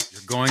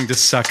going to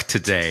suck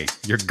today.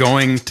 You're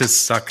going to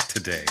suck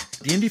today.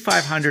 The Indy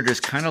 500 is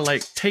kind of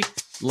like take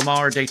Le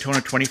Mans or Daytona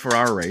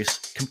 24-hour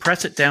race,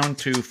 compress it down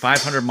to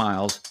 500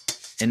 miles,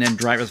 and then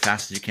drive as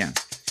fast as you can.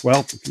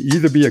 Well,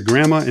 either be a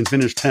grandma and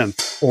finish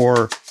 10th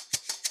or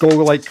go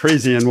like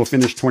crazy and we'll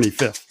finish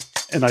 25th.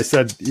 And I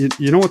said,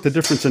 you know what the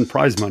difference in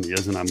prize money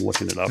is? And I'm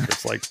looking it up.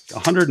 It's like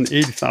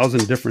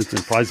 180,000 difference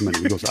in prize money.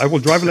 He goes, I will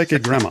drive like a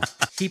grandma.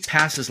 He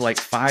passes like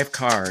 5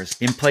 cars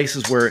in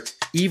places where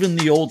even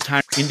the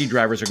old-time Indy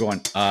drivers are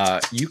going,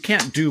 you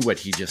can't do what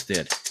he just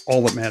did.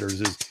 All that matters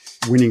is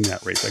winning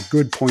that race. A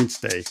good points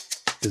day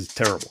is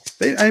terrible.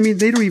 They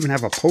don't even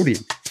have a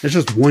podium. It's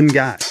just one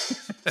guy.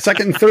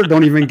 Second and third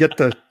don't even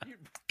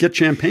get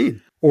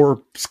champagne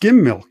or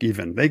skim milk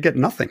even. They get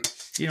nothing.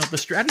 You know, the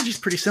strategy is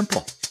pretty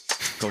simple.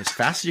 Go as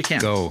fast as you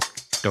can. Go.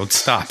 Don't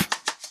stop.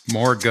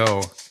 More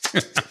go.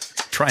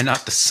 Try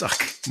not to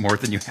suck more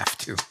than you have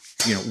to.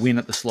 You know, win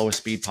at the slowest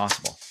speed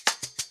possible.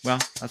 Well,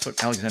 that's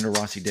what Alexander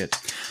Rossi did.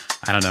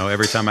 I don't know.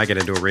 Every time I get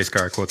into a race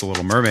car, I quote The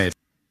Little Mermaid.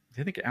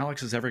 Do you think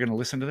Alex is ever going to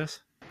listen to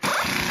this?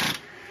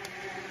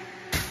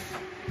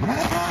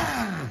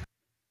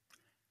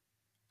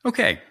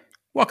 Okay,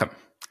 welcome.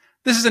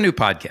 This is a new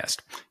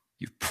podcast.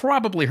 You've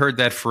probably heard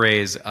that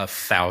phrase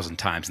 1,000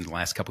 times in the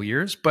last couple of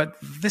years, but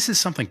this is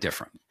something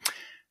different.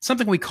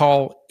 Something we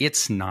call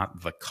It's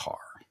Not the Car.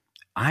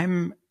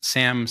 I'm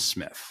Sam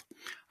Smith.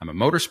 I'm a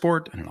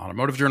motorsport and an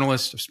automotive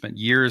journalist. I've spent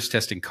years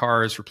testing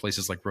cars for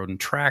places like Road and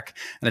Track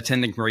and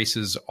attending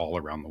races all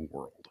around the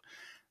world.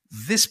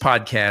 This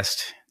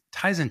podcast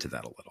ties into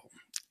that a little.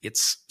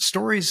 It's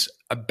stories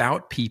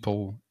about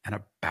people and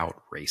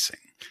about racing.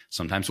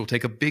 Sometimes we'll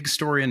take a big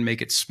story and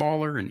make it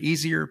smaller and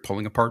easier,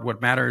 pulling apart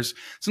what matters.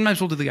 Sometimes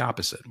we'll do the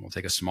opposite. We'll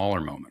take a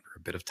smaller moment or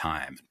a bit of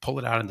time and pull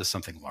it out into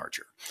something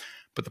larger.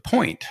 But the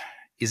point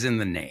is in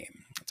the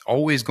name. It's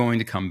always going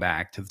to come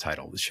back to the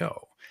title of the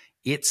show.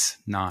 It's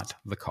not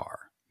the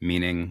car,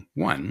 meaning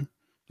 1,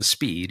 the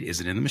speed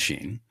isn't in the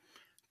machine.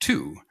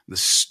 2, the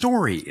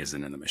story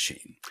isn't in the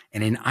machine.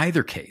 And in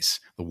either case,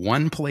 the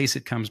one place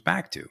it comes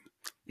back to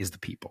is the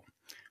people.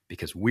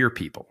 Because we're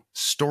people.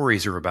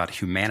 Stories are about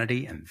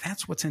humanity, and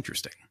that's what's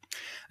interesting.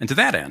 And to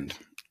that end,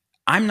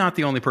 I'm not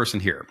the only person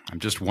here. I'm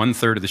just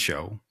 1/3 of the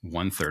show,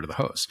 1/3 of the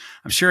host.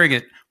 I'm sharing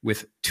it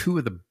with 2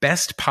 of the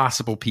best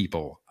possible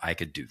people I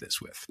could do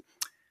this with.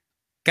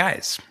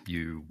 Guys,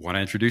 you want to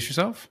introduce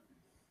yourself?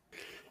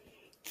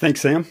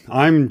 Thanks, Sam.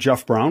 I'm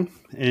Jeff Brown,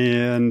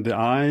 and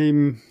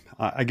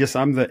I guess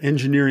I'm the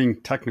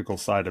engineering technical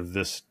side of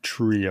this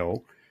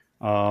trio.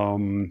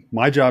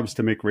 My job is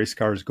to make race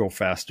cars go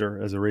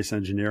faster as a race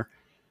engineer.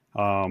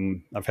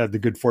 I've had the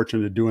good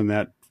fortune of doing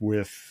that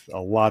with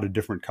a lot of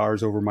different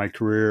cars over my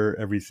career,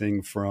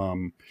 everything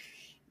from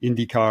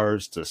Indy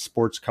cars to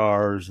sports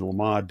cars, Le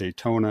Mans,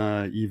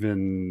 Daytona,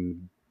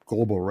 even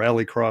global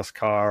rallycross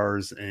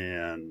cars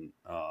and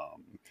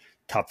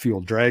top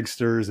fuel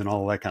dragsters and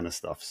all that kind of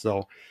stuff.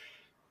 So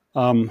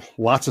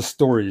lots of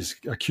stories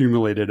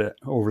accumulated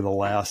over the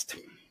last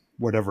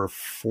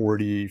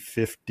 40,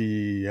 50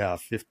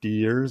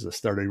 years. I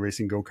started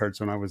racing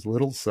go-karts when I was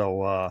little.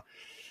 So,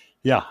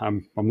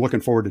 I'm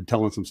looking forward to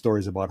telling some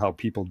stories about how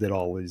people did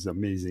all these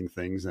amazing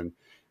things,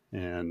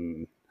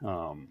 and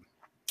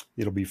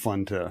it'll be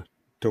fun to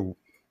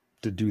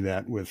do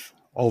that with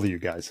all of you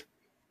guys.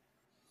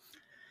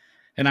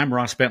 And I'm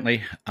Ross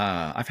Bentley.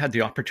 I've had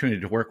the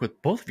opportunity to work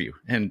with both of you.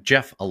 And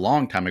Jeff, a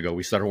long time ago,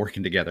 we started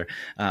working together.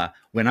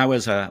 When I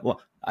was,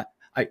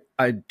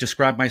 I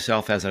describe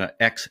myself as an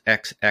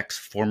XXX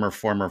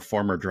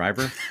former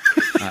driver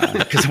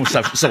because it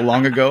was so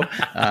long ago.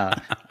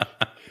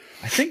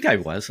 I think I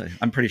was.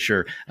 I'm pretty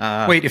sure.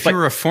 Wait, if you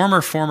were a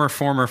former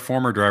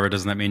driver,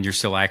 doesn't that mean you're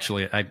still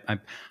actually?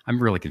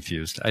 I'm really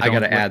confused. I got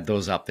to add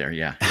those up there.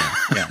 Yeah.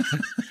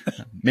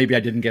 Maybe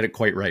I didn't get it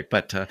quite right,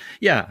 but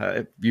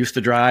I used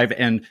to drive,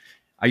 and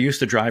I used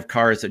to drive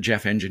cars that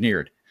Jeff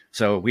engineered.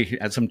 So we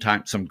had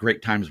some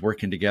great times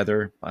working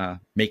together,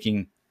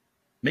 making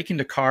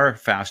the car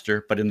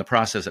faster, but in the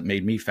process, it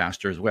made me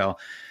faster as well.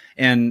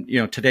 And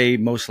today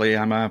mostly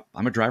I'm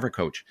a driver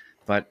coach,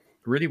 but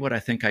really what I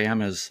think I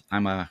am is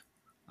I'm a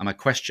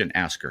question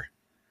asker.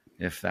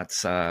 If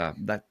that's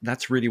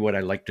really what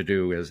I like to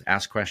do, is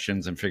ask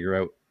questions and figure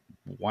out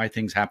why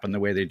things happen the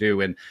way they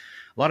do. And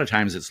a lot of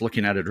times it's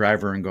looking at a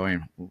driver and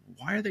going,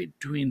 why are they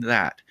doing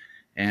that?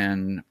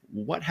 And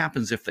what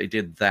happens if they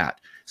did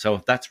that?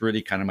 So that's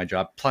really kind of my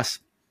job. Plus,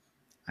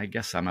 I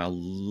guess I'm a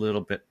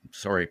little bit,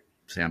 sorry,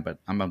 Sam, but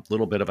I'm a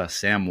little bit of a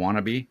Sam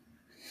wannabe.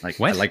 Like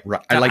what? I like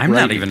I'm writing.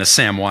 not even a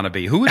Sam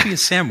wannabe. Who would be a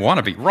Sam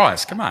wannabe?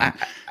 Ross, come on.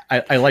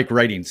 I like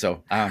writing.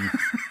 So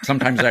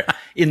sometimes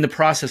in the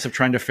process of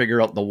trying to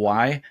figure out the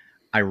why,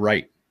 I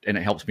write, and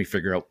it helps me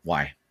figure out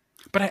why.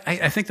 But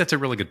I think that's a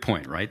really good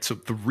point, right? So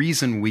the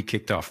reason we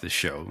kicked off this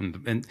show,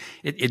 and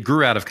it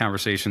grew out of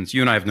conversations.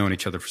 You and I have known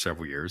each other for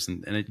several years,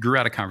 and it grew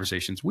out of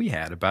conversations we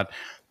had about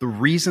the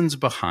reasons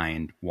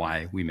behind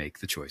why we make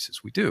the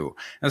choices we do.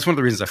 And that's one of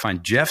the reasons I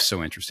find Jeff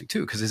so interesting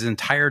too, because his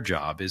entire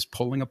job is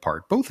pulling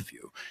apart, both of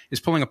you,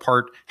 is pulling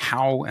apart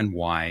how and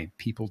why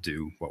people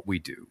do what we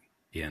do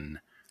in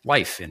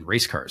life in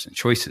race cars and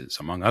choices,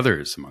 among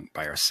others,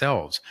 by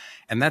ourselves.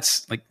 And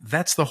that's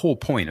the whole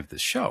point of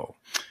this show.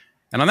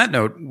 And on that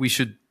note, we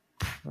should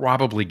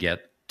probably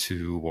get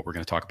to what we're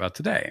going to talk about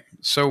today.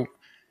 So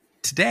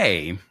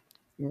today,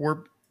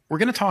 we're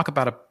going to talk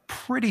about a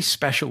pretty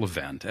special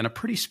event and a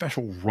pretty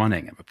special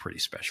running of a pretty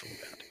special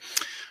event.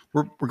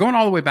 We're going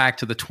all the way back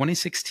to the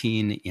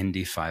 2016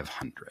 Indy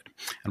 500,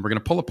 and we're going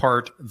to pull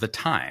apart the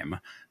time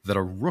that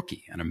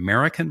an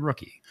American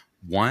rookie,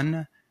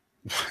 won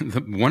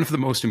one of the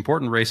most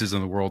important races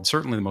in the world,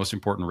 certainly the most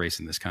important race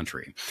in this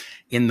country,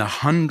 in the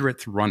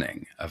 100th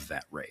running of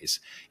that race,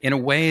 in a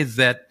way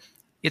that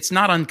it's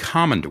not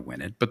uncommon to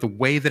win it, but the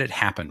way that it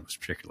happened was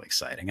particularly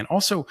exciting, and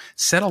also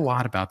said a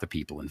lot about the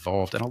people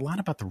involved and a lot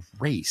about the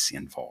race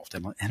involved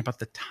and about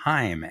the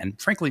time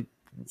and, frankly,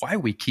 why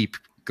we keep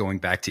going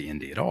back to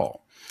Indy at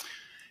all.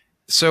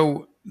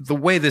 So the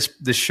way this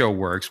show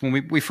works,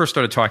 when we first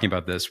started talking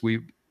about this,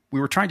 we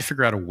were trying to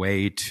figure out a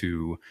way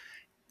to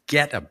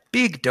get a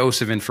big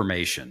dose of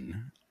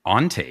information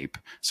on tape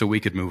so we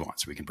could move on,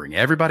 so we can bring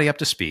everybody up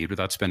to speed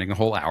without spending a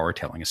whole hour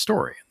telling a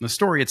story. And the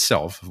story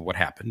itself of what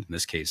happened, in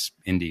this case,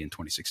 Indy in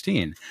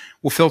 2016,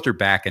 will filter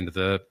back into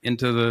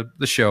the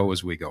show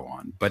as we go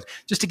on. But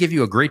just to give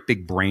you a great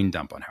big brain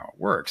dump on how it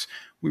works,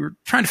 we were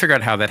trying to figure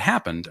out how that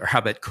happened or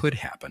how that could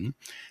happen.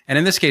 And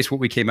in this case,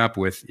 what we came up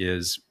with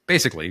is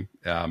basically,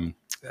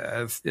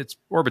 it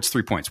orbits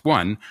 3 points.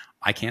 1,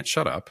 I can't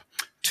shut up.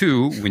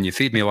 2, when you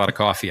feed me a lot of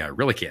coffee, I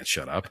really can't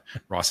shut up.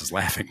 Ross is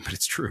laughing, but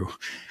it's true.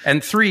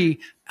 And 3,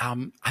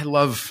 I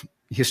love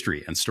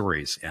history and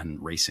stories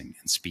and racing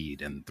and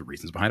speed and the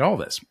reasons behind all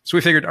this. So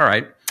we figured, all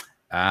right,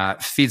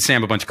 feed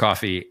Sam a bunch of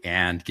coffee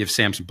and give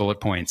Sam some bullet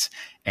points.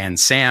 And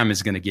Sam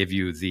is going to give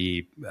you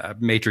the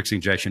matrix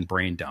injection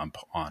brain dump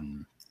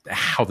on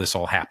how this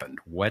all happened.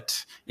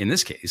 What, in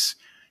this case,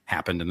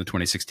 happened in the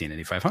 2016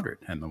 Indy 500.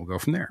 And then we'll go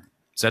from there.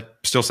 Does that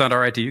still sound all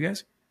right to you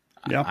guys?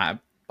 Yeah.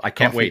 I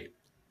can't wait.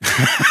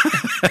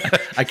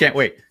 I can't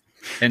wait.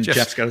 And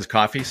Jeff's got his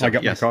coffee. So I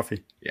got my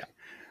coffee. Yeah.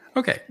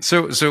 Okay.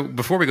 So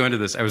before we go into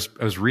this, I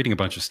was reading a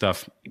bunch of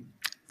stuff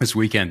this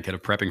weekend, kind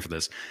of prepping for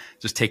this,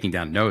 just taking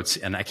down notes.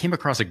 And I came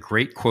across a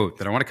great quote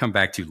that I want to come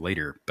back to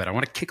later, but I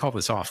want to kick all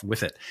this off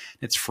with it.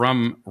 It's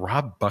from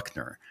Rob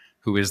Buckner,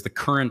 who is the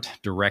current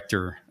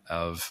director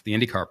of the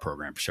IndyCar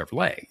program for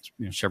Chevrolet.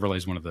 Chevrolet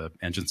is one of the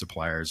engine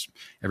suppliers.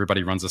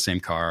 Everybody runs the same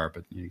car,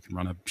 but you can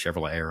run a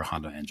Chevrolet or a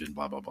Honda engine,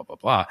 blah, blah, blah, blah,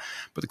 blah.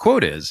 But the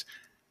quote is,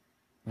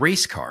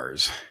 race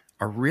cars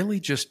are really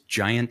just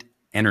giant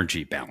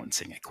energy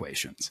balancing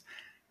equations.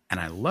 And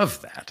I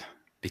love that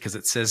because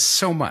it says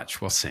so much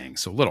while saying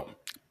so little.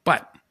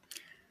 But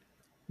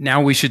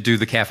now we should do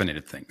the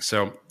caffeinated thing.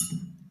 So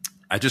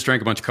I just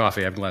drank a bunch of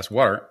coffee. I have a glass of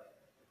water.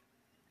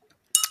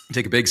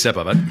 Take a big sip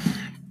of it.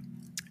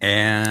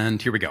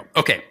 And here we go.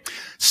 Okay,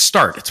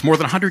 start. It's more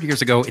than 100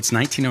 years ago. It's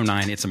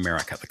 1909. It's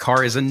America. The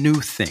car is a new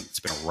thing. It's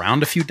been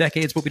around a few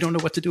decades, but we don't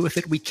know what to do with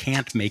it. We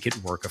can't make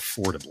it work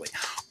affordably.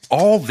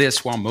 All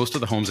this while most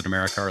of the homes in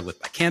America are lit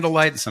by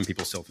candlelight. Some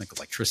people still think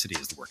electricity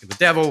is the work of the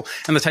devil.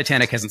 And the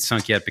Titanic hasn't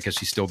sunk yet because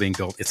she's still being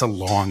built. It's a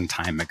long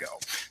time ago.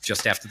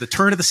 Just after the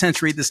turn of the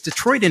century, this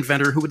Detroit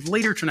inventor, who would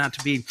later turn out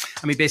to be,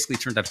 basically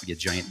turned out to be a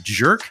giant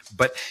jerk,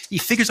 but he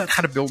figures out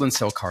how to build and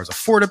sell cars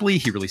affordably.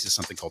 He releases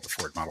something called the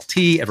Ford Model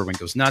T. Everyone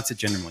goes nuts. It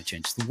genuinely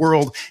changes the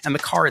world. And the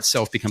car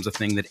itself becomes a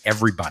thing that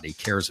everybody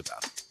cares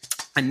about.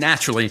 And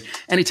naturally,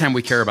 anytime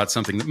we care about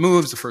something that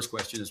moves, the first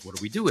question is, what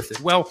do we do with it?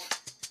 Well,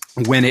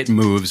 when it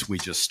moves, we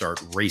just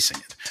start racing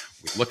it.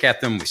 We look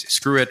at them, we say,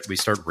 screw it, we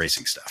start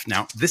racing stuff.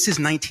 Now, this is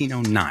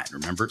 1909,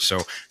 remember?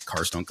 So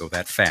cars don't go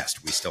that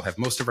fast. We still have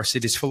most of our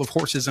cities full of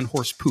horses and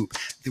horse poop.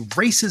 The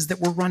races that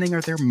we're running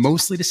are there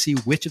mostly to see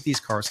which of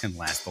these cars can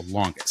last the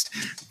longest.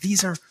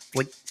 These are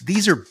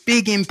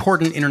big,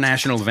 important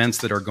international events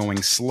that are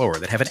going slower,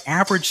 that have an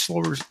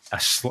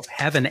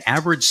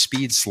average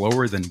speed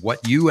slower than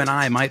what you and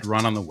I might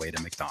run on the way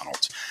to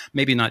McDonald's.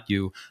 Maybe not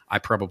you. I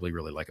probably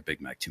really like a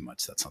Big Mac too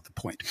much. That's not the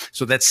point.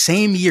 So that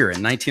same year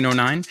in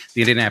 1909,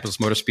 the Indianapolis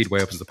Motor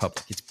Speedway opens to the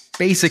public. It's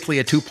basically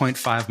a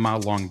 2.5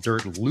 mile long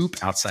dirt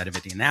loop outside of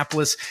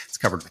Indianapolis. It's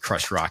covered with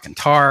crushed rock and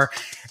tar.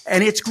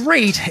 And it's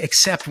great,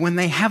 except when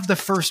they have the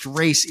first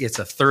race, it's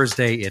a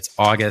Thursday, it's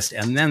August,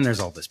 and then there's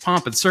all this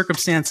pomp and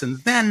circumstance, and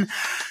then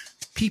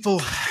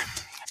people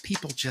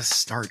just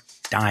start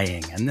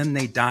dying, and then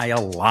they die a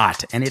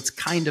lot, and it's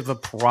kind of a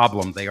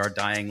problem. They are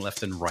dying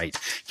left and right,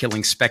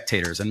 killing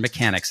spectators and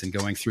mechanics and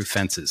going through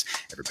fences.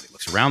 Everybody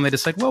looks around, they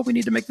decide, well, we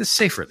need to make this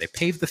safer. They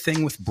pave the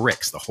thing with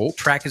bricks. The whole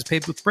track is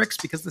paved with bricks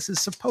because this is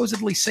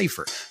supposedly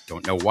safer.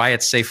 Don't know why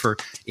it's safer.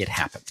 It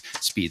happened.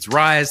 Speeds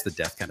rise, the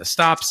death kind of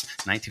stops.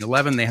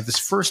 1911, they have this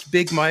first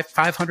big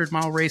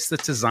 500-mile race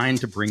that's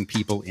designed to bring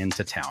people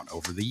into town.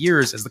 Over the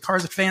years, as the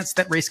cars advance,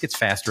 that race gets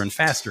faster and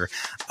faster.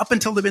 Up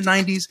until the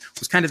mid-90s,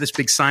 was kind of this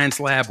big science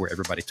lab where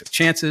Everybody took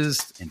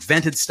chances,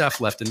 invented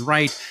stuff left and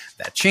right.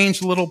 That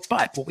changed a little,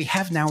 but what we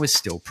have now is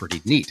still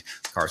pretty neat.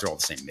 The cars are all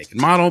the same make and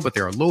model, but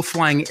there are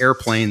low-flying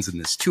airplanes in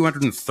this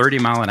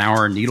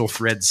 230-mile-an-hour needle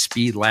thread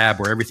speed lab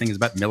where everything is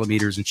about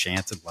millimeters and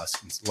chance and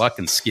luck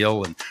and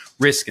skill and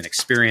risk and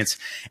experience.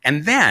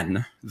 And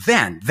then,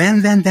 in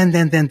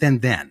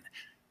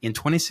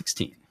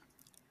 2016,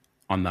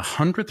 on the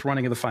 100th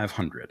running of the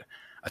 500,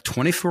 a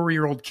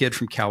 24-year-old kid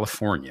from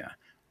California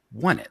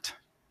won it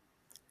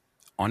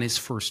on his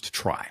first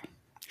try.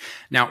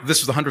 Now,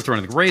 this was the 100th run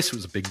of the race. It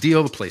was a big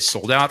deal. The place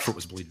sold out for what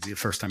was believed to be the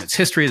first time in its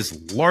history. It is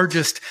the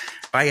largest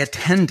by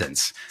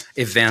attendance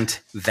event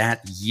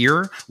that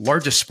year.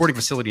 Largest sporting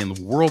facility in the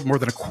world, more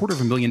than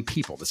 250,000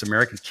 people. This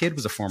American kid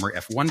was a former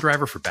F1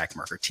 driver for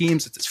backmarker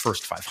teams. It's his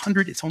first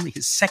 500. It's only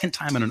his second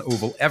time on an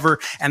oval ever.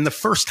 And the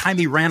first time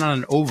he ran on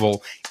an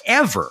oval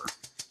ever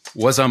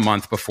was a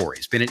month before.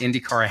 He's been at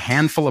IndyCar a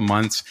handful of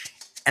months.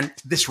 And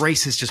this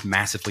race is just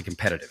massively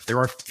competitive. There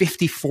are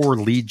 54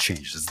 lead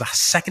changes, the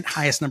second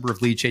highest number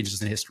of lead changes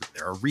in history.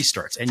 There are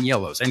restarts and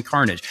yellows and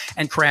carnage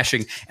and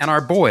crashing. And our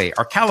boy,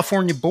 our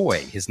California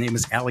boy, his name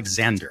is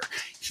Alexander.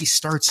 He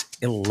starts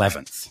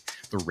 11th.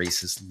 The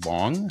race is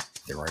long.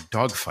 There are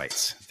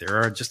dogfights.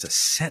 There are just a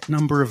set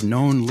number of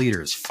known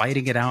leaders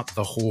fighting it out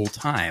the whole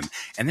time.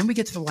 And then we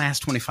get to the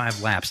last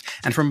 25 laps.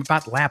 And from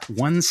about lap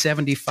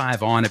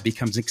 175 on, it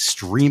becomes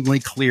extremely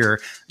clear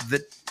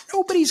that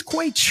nobody's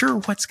quite sure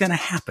what's going to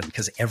happen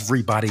because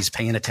everybody's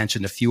paying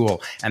attention to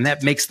fuel. And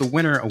that makes the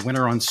winner a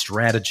winner on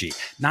strategy,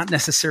 not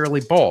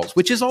necessarily balls,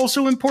 which is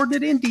also important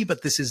at Indy,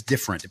 but this is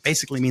different. It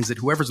basically means that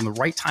whoever's in the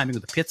right timing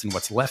with the pits and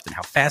what's left and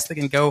how fast they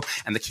can go.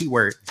 And the key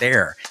word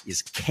there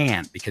is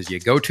can, because you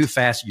go too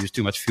fast, you use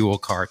too much fuel,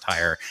 car,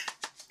 tire,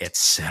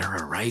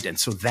 etc. Right? And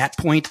so that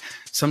point,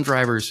 some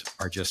drivers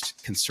are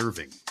just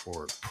conserving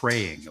or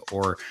praying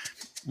or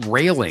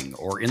railing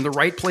or in the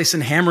right place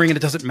and hammering, and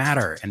it doesn't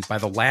matter. And by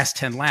the last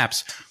 10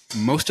 laps,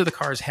 most of the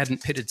cars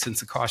hadn't pitted since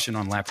the caution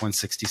on lap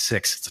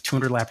 166. It's a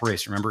 200-lap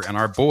race, remember? And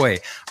our boy,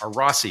 our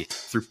Rossi,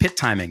 through pit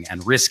timing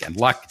and risk and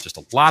luck, just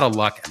a lot of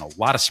luck and a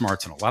lot of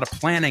smarts and a lot of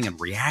planning and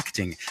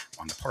reacting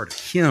on the part of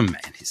him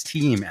and his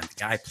team and the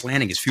guy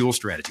planning his fuel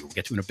strategy, we'll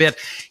get to in a bit,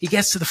 he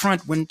gets to the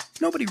front when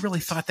nobody really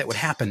thought that would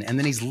happen. And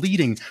then he's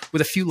leading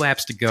with a few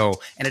laps to go.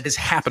 And it has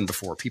happened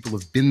before. People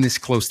have been this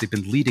close. They've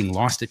been leading,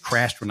 lost it,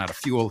 crashed, run out of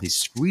fuel. He's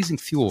squeezing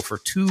fuel for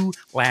 2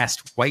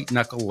 last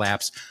white-knuckle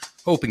laps,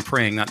 hoping,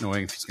 praying, not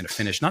knowing if he's going to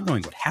finish, not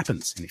knowing what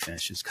happens when he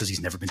finishes because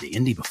he's never been to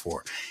Indy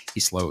before. He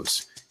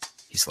slows.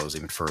 He slows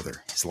even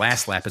further. His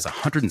last lap is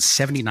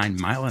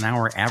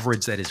 179-mile-an-hour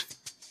average. That is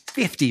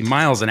 50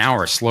 miles an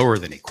hour slower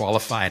than he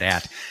qualified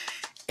at.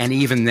 And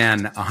even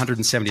then,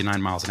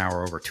 179 miles an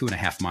hour over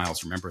 2.5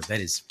 miles. Remember,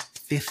 that is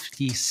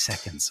 50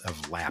 seconds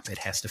of lap. It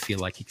has to feel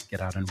like he could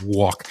get out and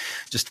walk.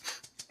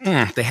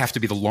 They have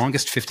to be the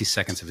longest 50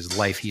 seconds of his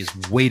life. He is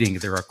waiting.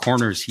 There are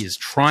corners. He is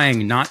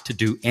trying not to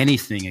do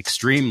anything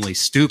extremely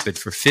stupid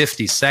for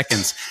 50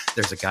 seconds.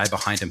 There's a guy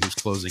behind him who's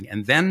closing.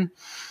 And then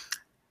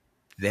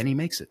he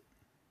makes it.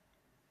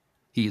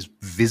 He is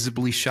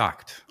visibly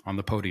shocked on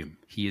the podium.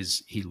 He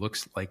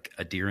looks like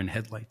a deer in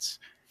headlights.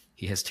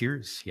 He has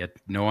tears. He had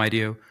no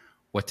idea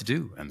what to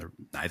do. And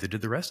neither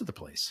did the rest of the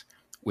place,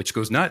 which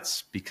goes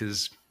nuts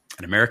because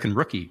an American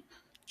rookie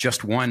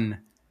just won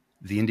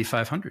the Indy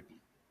 500.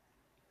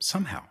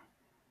 Somehow.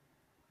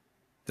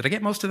 Did I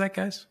get most of that,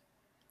 guys?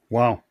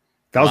 Wow.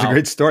 That was a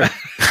great story.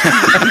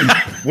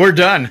 We're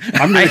done.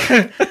 I'm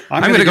going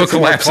to go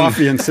collapse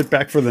coffee and sit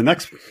back for the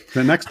next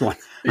one.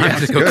 I'm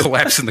going to go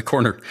collapse in the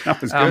corner.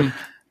 That was good.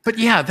 But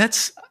yeah,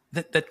 that's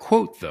that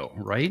quote though,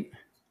 right?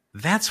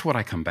 That's what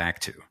I come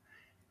back to.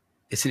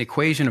 It's an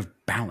equation of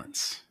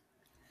balance.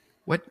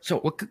 What goes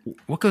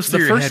through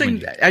your head? The first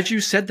thing, as you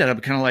said that,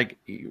 I'm kind of like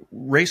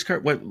race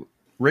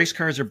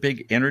cars are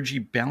big energy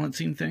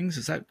balancing things.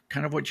 Is that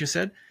kind of what you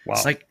said?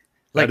 Wow.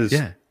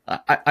 Yeah.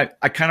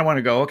 I kind of want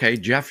to go, okay,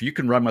 Jeff, you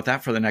can run with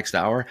that for the next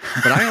hour.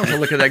 But I also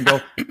look at that and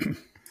go,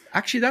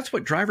 actually, that's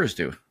what drivers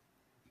do.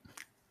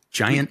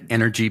 Giant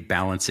energy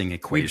balancing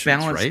equations,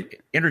 right?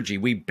 Energy.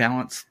 We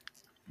balance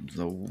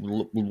the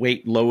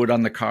weight load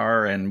on the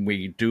car and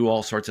we do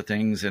all sorts of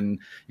things. And,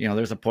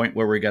 there's a point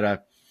where we got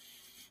to,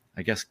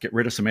 I guess, get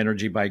rid of some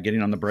energy by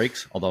getting on the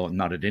brakes, although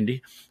not at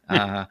Indy.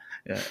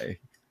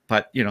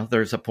 But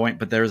there's a point,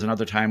 but there's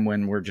another time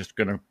when we're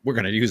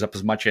going to use up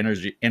as much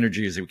energy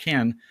as we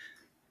can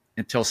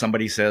until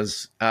somebody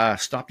says,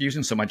 stop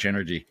using so much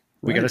energy.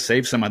 We got to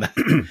save some of that.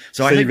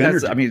 So I think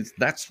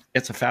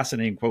it's a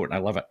fascinating quote. And I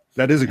love it.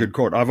 That is a good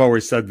quote. I've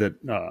always said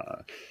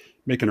that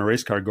making a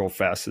race car go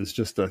fast is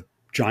just a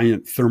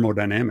giant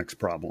thermodynamics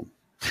problem,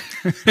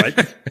 right?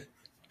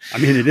 I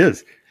mean, it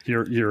is.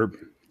 You're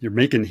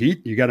making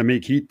heat. You got to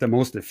make heat the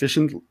most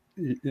efficient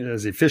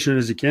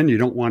as you can. You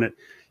don't want it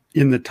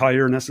in the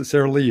tire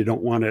necessarily. You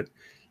don't want it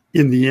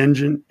in the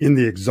engine, in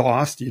the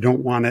exhaust. You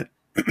don't want it,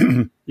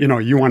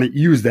 you want to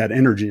use that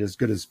energy as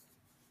good as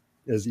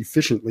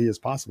efficiently as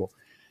possible.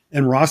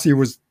 And Rossi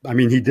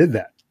he did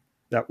that.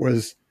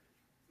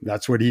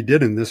 That's what he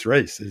did in this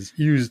race, is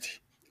used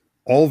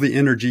all the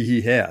energy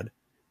he had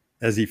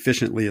as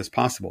efficiently as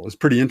possible. It's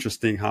pretty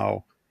interesting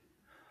how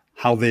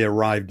they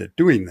arrived at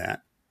doing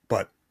that.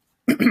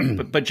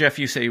 But Jeff,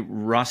 you say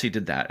Rossi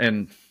did that,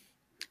 and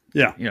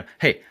yeah,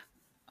 hey,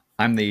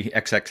 I'm the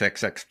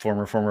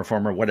XXXX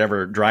former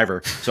whatever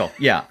driver. So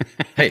yeah,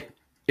 hey,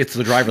 it's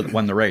the driver that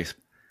won the race.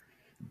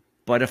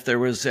 But if there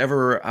was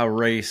ever a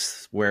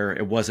race where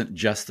it wasn't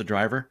just the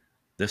driver,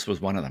 this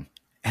was one of them.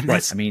 And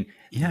that's, I mean,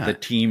 the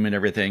team and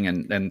everything,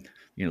 and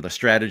the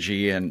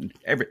strategy and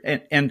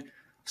and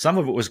some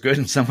of it was good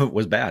and some of it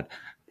was bad.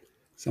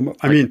 Some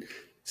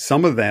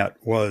of that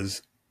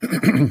was,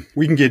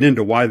 we can get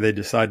into why they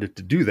decided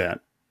to do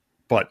that.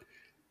 But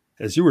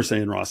as you were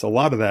saying, Ross, a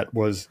lot of that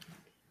was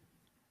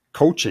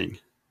coaching.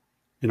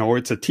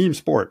 It's a team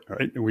sport,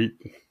 right?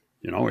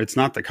 It's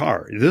not the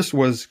car. This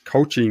was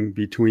coaching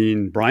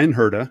between Brian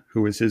Herta,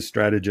 who is his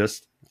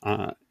strategist,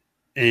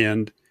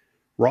 and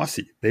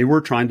Rossi. They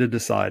were trying to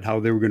decide how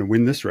they were going to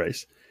win this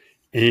race.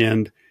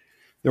 And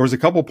there was a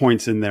couple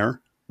points in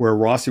there where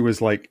Rossi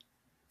was like,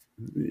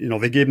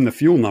 they gave him the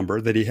fuel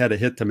number that he had to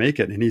hit to make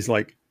it. And he's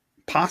like,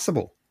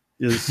 possible.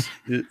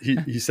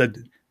 He said,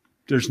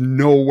 there's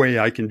no way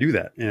I can do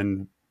that.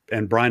 And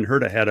Brian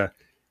Herta had to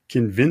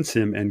convince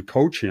him and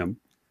coach him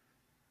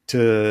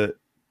to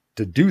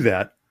do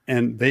that.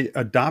 And they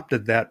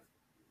adopted that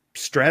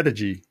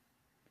strategy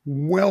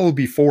well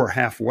before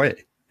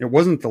halfway. It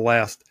wasn't the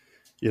last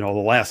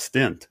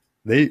stint.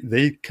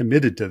 They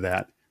committed to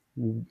that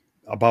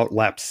about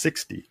lap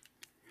 60.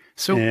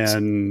 So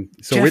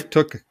Jeff, it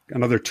took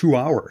another 2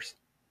 hours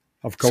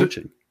of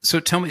coaching. So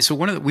tell me,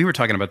 we were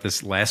talking about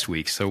this last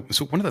week. So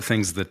one of the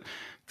things that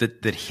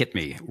hit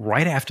me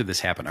right after this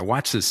happened, I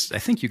watched this, I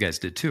think you guys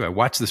did too. I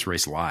watched this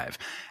race live,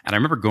 and I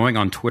remember going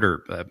on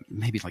Twitter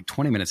maybe like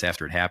 20 minutes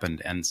after it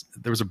happened, and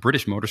there was a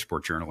British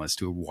motorsport journalist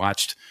who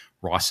watched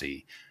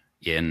Rossi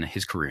in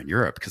his career in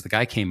Europe, because the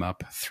guy came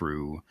up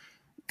through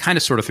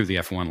sort of through the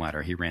F1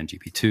 ladder. He ran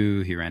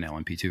GP2, he ran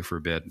LMP2 for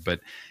a bit, but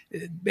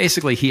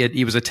basically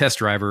he was a test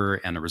driver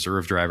and a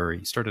reserve driver.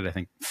 He started, I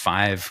think,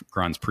 5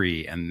 Grands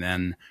Prix, and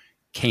then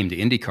came to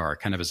IndyCar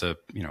kind of as a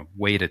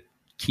way to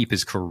keep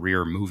his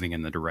career moving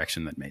in the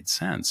direction that made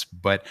sense.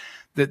 But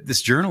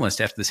this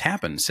journalist, after this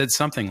happened, said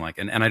something like,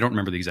 and I don't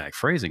remember the exact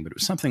phrasing, but it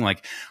was something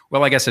like,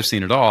 well, I guess I've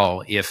seen it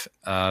all. If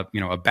a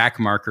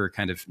backmarker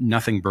kind of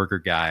nothing burger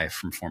guy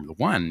from Formula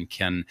One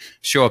can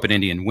show up at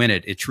Indy and win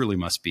it, it truly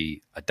must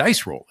be a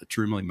dice roll. It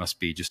truly must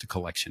be just a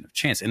collection of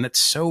chance. And that's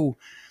so,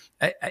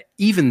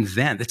 even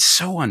then, that's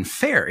so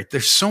unfair.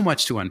 There's so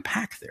much to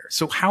unpack there.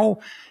 So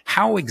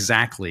how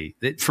exactly,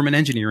 from an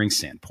engineering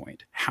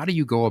standpoint, how do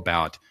you go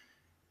about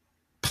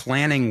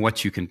planning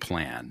what you can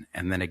plan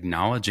and then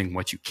acknowledging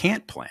what you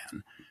can't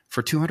plan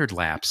for 200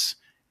 laps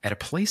at a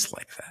place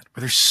like that,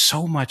 where there's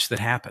so much that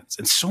happens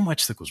and so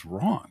much that goes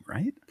wrong,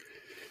 right?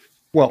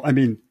 Well, I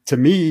mean, to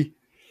me,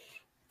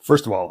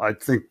 first of all, I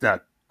think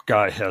that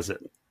guy has it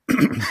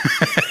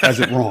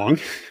wrong.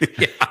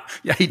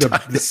 Yeah, he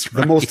does.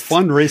 The most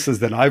fun races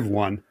that I've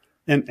won,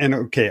 and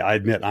okay, I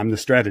admit I'm the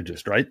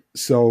strategist, right?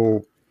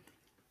 So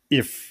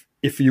if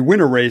you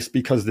win a race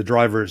because the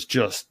driver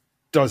just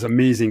does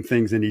amazing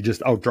things and he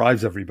just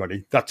outdrives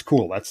everybody, that's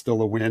cool. That's still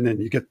a win,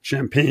 and you get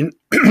champagne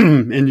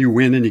and you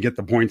win and you get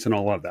the points and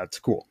all of that. That's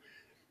cool.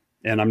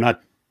 And I'm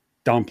not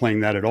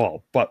downplaying that at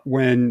all. But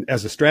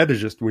as a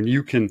strategist, when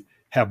you can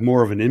have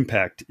more of an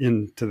impact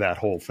into that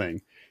whole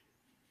thing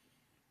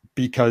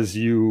because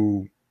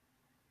you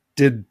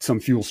did some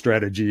fuel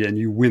strategy and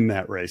you win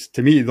that race,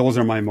 to me, those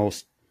are my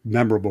most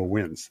memorable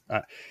wins.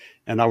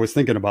 And I was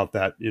thinking about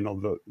that,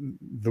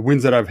 the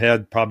wins that I've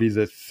had, probably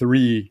the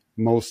 3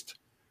 most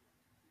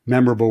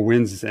memorable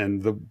wins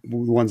and the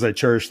ones I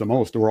cherish the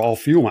most were all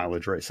fuel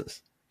mileage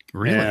races.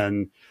 Really?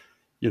 And,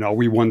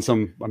 we won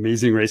some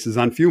amazing races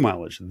on fuel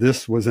mileage.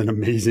 This was an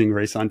amazing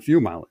race on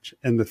fuel mileage.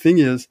 And the thing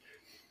is,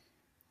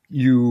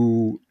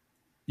 you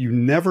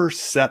never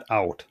set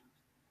out.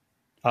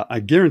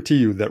 I guarantee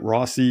you that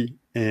Rossi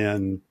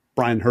and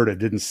Brian Herta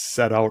didn't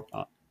set out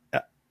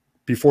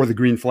before the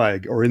green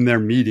flag or in their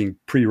meeting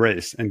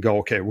pre-race and go,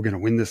 okay, we're going to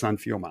win this on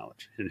fuel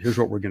mileage, and here's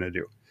what we're going to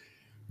do.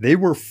 They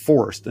were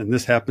forced, and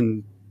this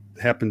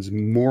happens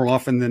more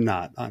often than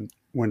not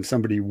when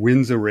somebody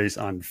wins a race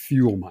on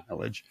fuel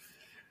mileage.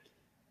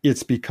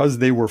 It's because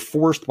they were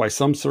forced by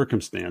some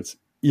circumstance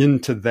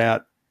into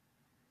that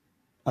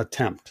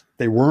attempt.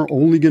 They weren't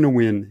only going to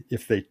win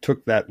if they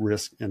took that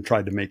risk and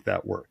tried to make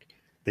that work.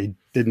 They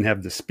didn't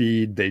have the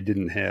speed. They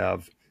didn't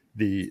have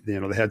they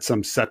had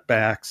some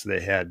setbacks.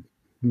 They had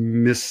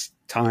missed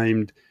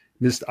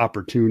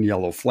opportune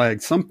yellow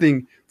flag.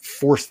 Something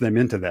forced them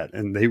into that.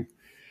 And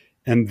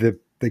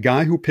the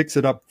guy who picks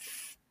it up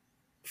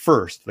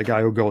first, the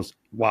guy who goes,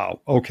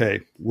 wow,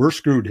 okay, we're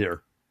screwed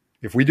here.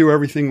 If we do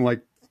everything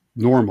like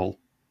normal,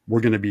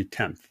 we're going to be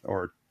 10th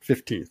or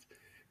 15th.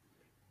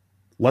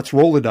 Let's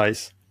roll the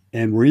dice,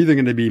 and we're either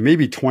going to be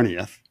maybe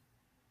 20th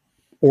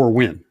or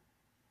win.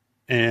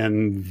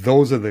 And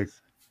those are the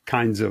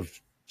kinds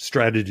of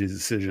strategy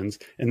decisions.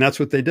 And that's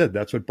what they did.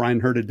 That's what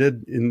Brian Herta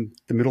did in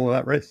the middle of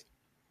that race.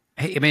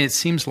 Hey, I mean, it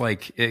seems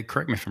like,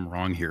 correct me if I'm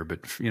wrong here, but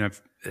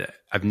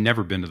I've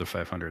never been to the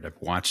 500. I've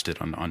watched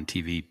it on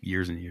TV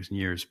years and years and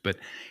years, but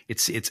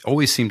it's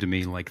always seemed to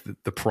me like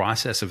the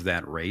process of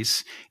that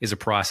race is a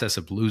process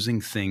of losing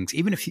things,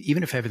 even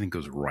if everything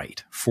goes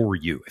right for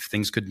you, if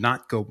things could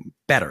not go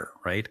better,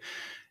 right?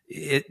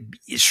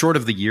 Short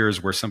of the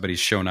years where somebody's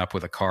shown up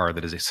with a car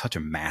that is such a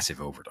massive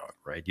overdog,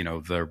 right? You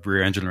know, the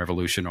rear engine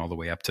revolution all the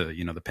way up to,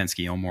 you know, the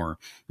Penske Elmore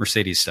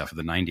Mercedes stuff of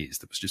the 90s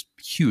that was just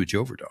huge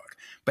overdog.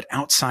 But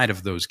outside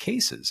of those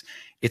cases,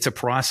 it's a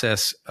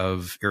process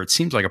of, or it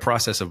seems like a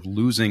process of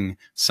losing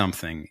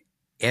something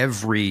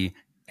every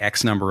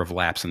X number of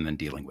laps and then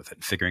dealing with it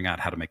and figuring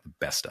out how to make the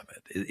best of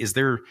it. Is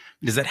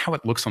that how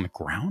it looks on the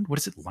ground? What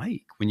is it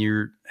like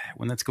when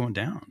that's going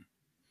down?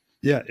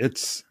 Yeah,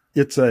 it's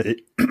a,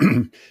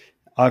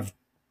 I've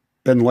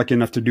been lucky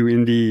enough to do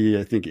Indy,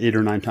 I think 8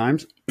 or 9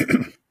 times.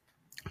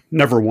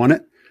 Never won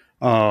it.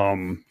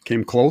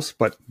 Came close,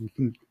 but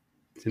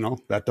you know,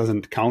 that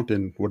doesn't count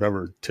in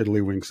whatever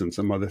tiddlywinks and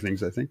some other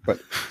things, I think. But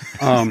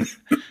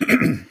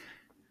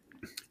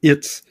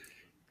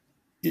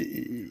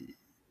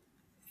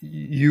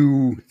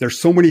there's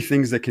so many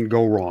things that can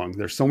go wrong.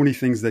 There's so many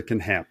things that can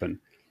happen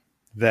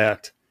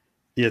that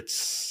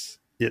it's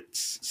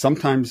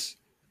sometimes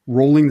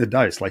rolling the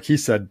dice. Like he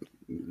said,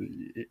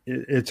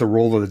 it's a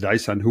roll of the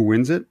dice on who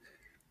wins it.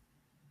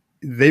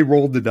 They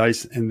rolled the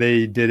dice and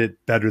they did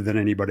it better than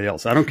anybody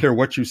else. I don't care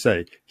what you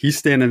say. He's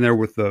standing there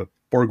with the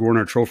Borg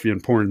Warner trophy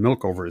and pouring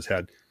milk over his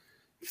head.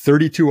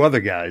 32 other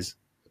guys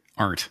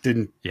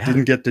didn't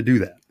get to do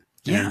that.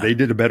 Yeah. And they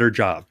did a better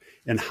job.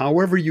 And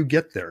however you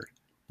get there,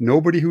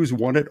 nobody who's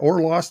won it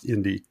or lost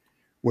Indy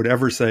would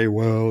ever say,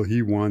 well,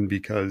 he won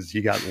because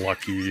he got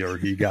lucky or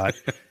he got,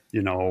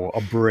 you know, a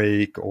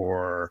break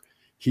or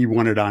he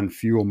won it on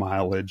fuel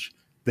mileage.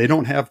 They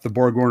don't have the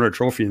Borg Warner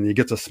trophy and he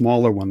gets a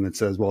smaller one that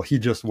says, well, he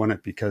just won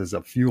it because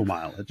of fuel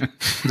mileage.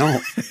 No.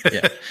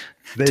 Yeah.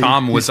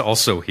 Tom was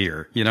also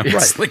here, you know?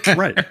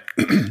 Right.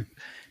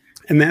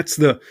 And that's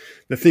the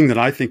thing that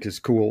I think is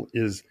cool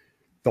is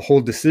the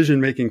whole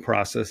decision-making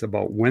process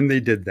about when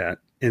they did that.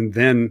 And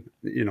then,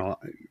 you know,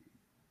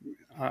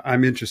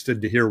 I'm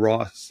interested to hear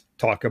Ross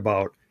talk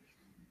about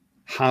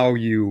how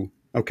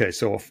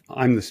so if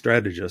I'm the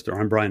strategist or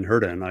I'm Brian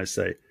Herta and I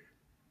say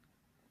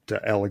to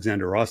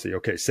Alexander Rossi,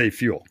 okay, save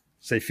fuel.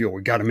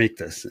 We got to make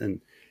this. And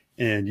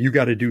you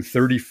got to do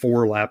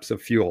 34 laps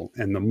of fuel.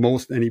 And the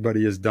most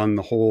anybody has done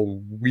the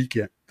whole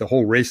weekend, the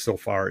whole race so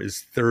far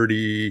is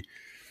 32.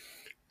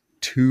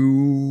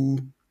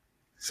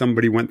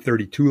 Somebody went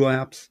 32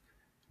 laps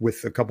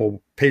with a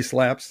couple pace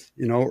laps,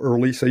 you know,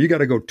 early. So you got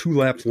to go 2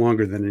 laps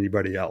longer than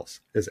anybody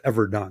else has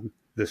ever done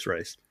this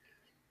race.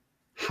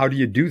 How do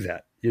you do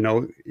that? You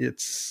know,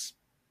 it's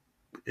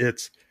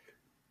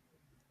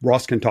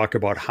Ross can talk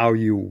about how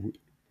you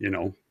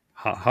know,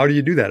 how do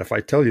you do that? If I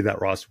tell you that,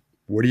 Ross,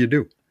 what do you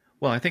do?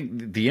 Well, I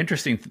think the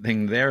interesting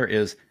thing there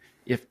is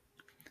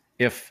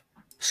if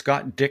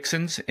Scott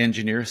Dixon's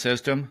engineer says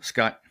to him,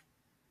 Scott,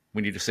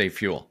 we need to save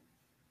fuel.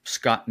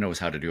 Scott knows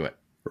how to do it.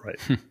 Right.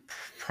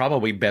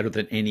 Probably better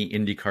than any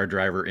IndyCar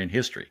driver in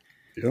history.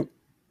 Yep.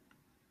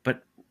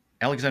 But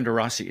Alexander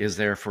Rossi is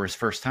there for his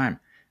first time.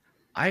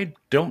 I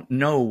don't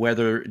know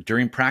whether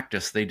during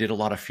practice they did a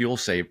lot of fuel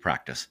save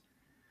practice.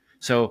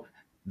 So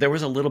there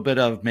was a little bit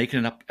of making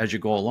it up as you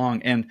go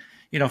along. And,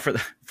 you know,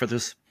 for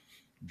this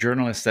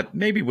journalist that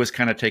maybe was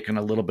kind of taking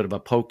a little bit of a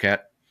poke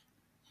at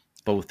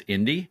both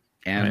Indy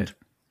and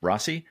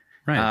Rossi,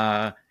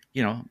 Right.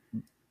 You know,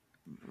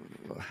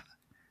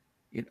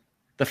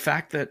 the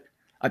fact that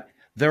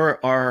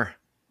there are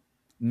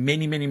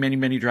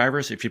many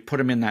drivers, if you put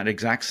them in that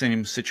exact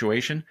same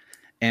situation,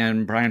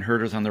 and Brian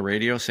Herter's on the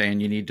radio saying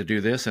you need to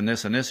do this and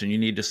this and this, and you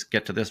need to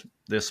get to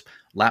this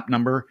lap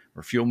number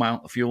or fuel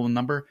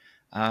number,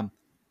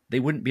 they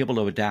wouldn't be able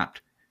to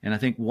adapt. And I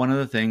think one of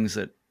the things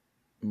that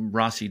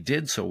Rossi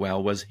did so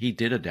well was he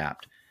did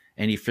adapt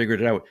and he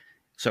figured it out.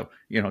 So,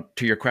 you know,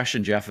 to your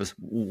question, Jeff, is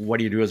what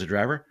do you do as a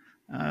driver?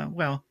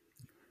 Well,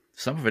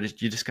 some of it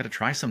is you just got to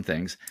try some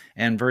things,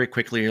 and very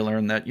quickly you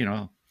learn that,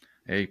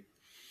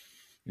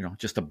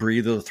 just a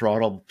breathe of the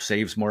throttle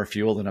saves more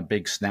fuel than a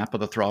big snap of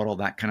the throttle,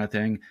 that kind of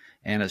thing.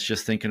 And it's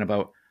just thinking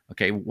about,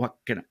 okay, what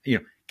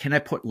can I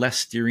put less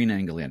steering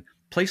angle in?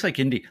 Place like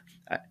Indy,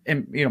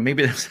 and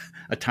maybe there's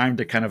a time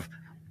to kind of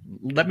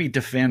let me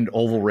defend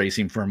oval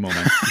racing for a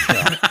moment.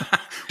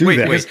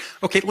 Wait.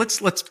 Okay,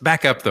 let's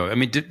back up though. I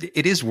mean,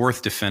 it is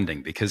worth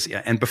defending because,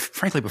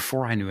 frankly,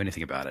 before I knew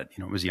anything about it,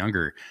 I was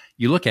younger.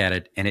 You look at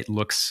it and it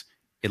looks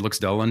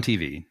dull on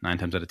TV 9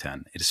 times out of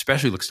 10. It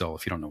especially looks dull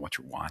if you don't know what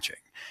you're watching,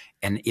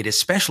 and it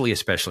especially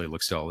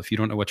looks dull if you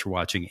don't know what you're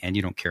watching and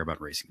you don't care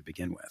about racing to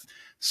begin with.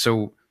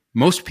 So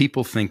most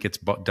people think it's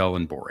dull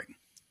and boring.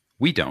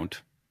 We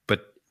don't,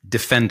 but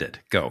defend it.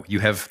 Go. You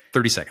have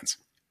 30 seconds.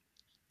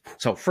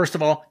 So first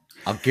of all,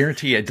 I'll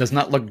guarantee you it does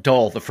not look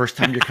dull the first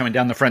time you're coming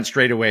down the front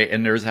straightaway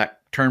and there's that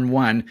turn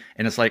 1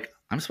 and it's like,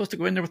 I'm supposed to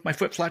go in there with my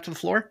foot flat to the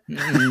floor?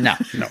 No, not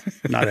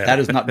that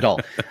is not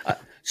dull.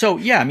 So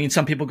yeah, I mean,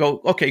 some people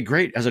go, okay,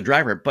 great as a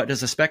driver, but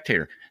as a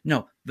spectator,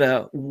 no.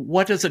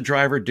 What does a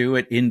driver do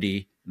at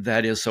Indy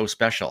that is so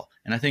special.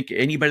 And I think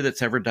anybody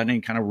that's ever done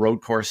any kind of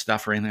road course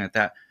stuff or anything like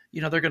that,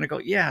 they're going to go,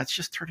 yeah, it's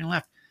just turning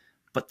left.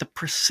 But the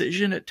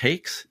precision it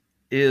takes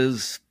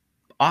is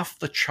off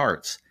the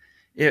charts.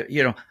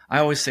 I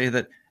always say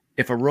that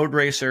if a road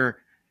racer,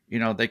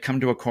 they come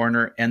to a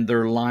corner and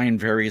their line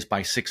varies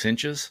by 6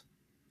 inches.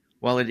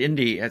 Well, at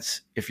Indy,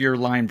 if your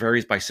line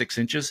varies by 6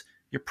 inches,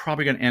 you're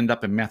probably going to end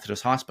up in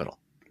Methodist Hospital.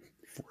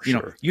 For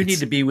sure. You need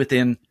to be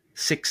within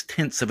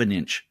 0.6 of an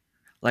inch.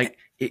 Like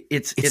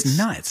it's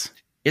nuts.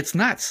 It's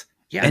nuts.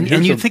 Yeah. And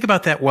you think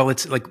about that. Well,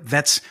 it's like,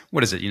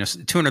 what is it?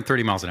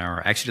 230 miles an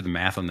hour. I actually did the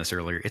math on this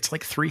earlier. It's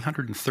like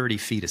 330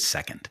 feet a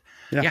second.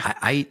 Yeah.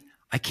 I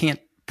can't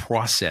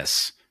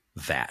process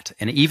that.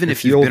 And even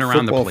if you've been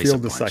around the place a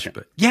bunch,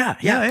 but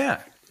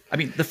yeah. I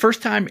mean, the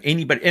first time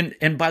anybody,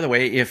 and by the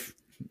way, if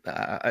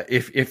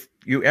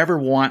you ever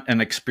want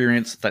an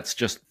experience that's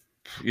just,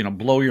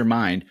 blow your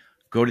mind,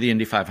 go to the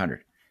Indy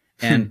 500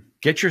 and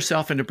get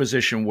yourself into a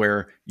position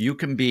where you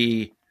can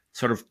be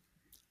sort of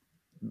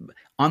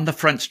on the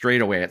front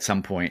straightaway at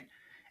some point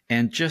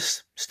and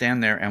just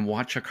stand there and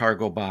watch a car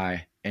go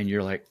by. And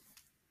you're like,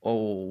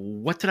 oh,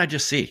 what did I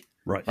just see?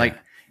 Right. Like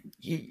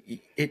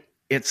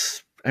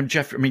I'm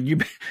Jeff. I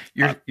mean,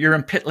 you're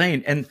in pit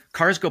lane and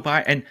cars go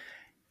by, and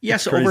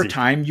yes, over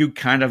time you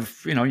kind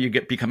of,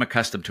 become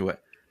accustomed to it.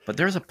 But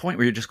there's a point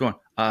where you're just going,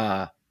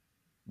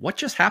 what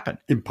just happened?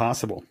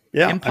 Impossible.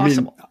 Yeah.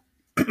 Impossible.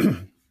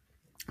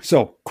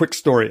 So quick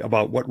story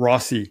about what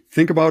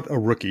think about a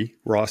rookie,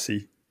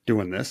 Rossi,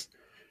 doing this.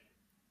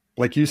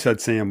 Like you said,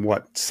 Sam,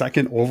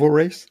 second oval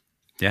race?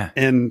 Yeah.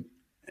 And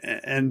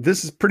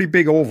this is pretty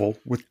big oval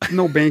with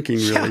no banking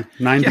really,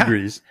 9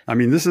 degrees. I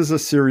mean, this is a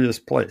serious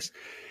place.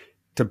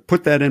 To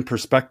put that in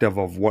perspective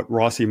of what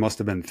Rossi must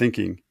have been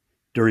thinking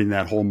during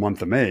that whole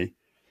month of May,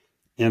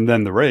 and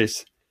then the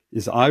race,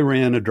 is I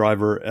ran a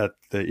driver at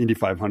the Indy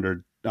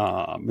 500,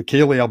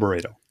 Michele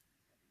Alboreto.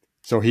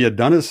 So he had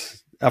done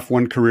his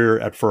F1 career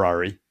at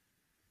Ferrari.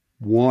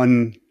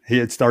 He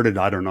had started,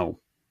 I don't know,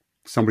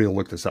 somebody will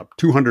look this up,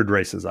 200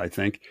 races, I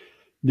think.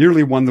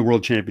 Nearly won the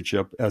world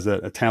championship as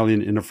an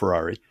Italian in a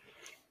Ferrari.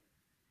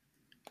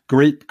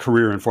 Great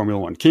career in Formula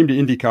One. Came to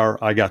IndyCar.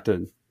 I got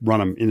to run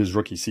him in his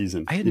rookie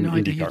season. I had no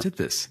idea you did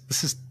this.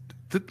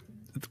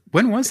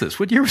 When was this?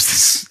 What year was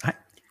this?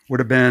 Would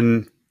have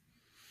been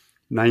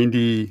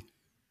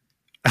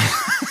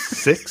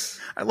 96.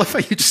 I love how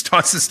you just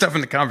toss this stuff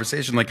in the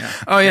conversation. Like,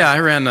 oh yeah, I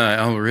ran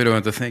Alboreto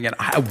at the thing. And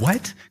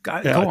what?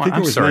 God, yeah, go on. I think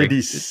it was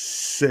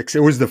 96. It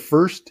was the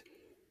first.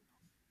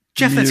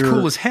 Jeff, that's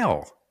cool as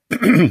hell.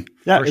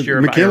 Yeah, first year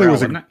of Michele IRL,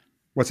 was wasn't it?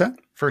 What's that?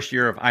 First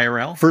year of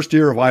IRL. First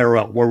year of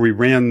IRL, where we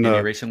ran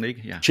the Racing League.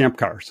 Yeah. champ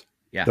cars.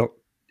 Yeah.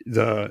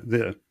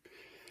 The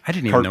I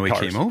didn't even know he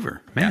came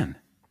over, man.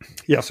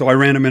 Yeah, so I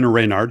ran him in a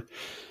Reynard,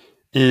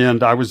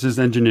 and I was his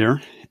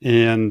engineer,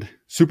 and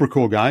super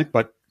cool guy.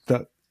 But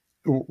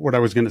what I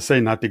was going to say,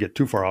 not to get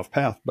too far off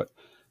path, but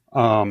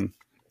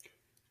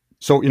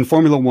so in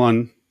Formula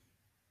One,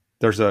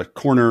 there's a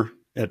corner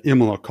at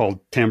Imola called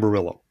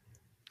Tamburillo,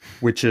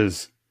 which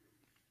is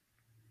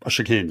a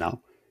chicane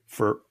now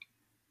for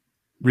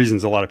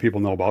reasons a lot of people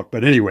know about.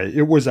 But anyway,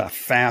 it was a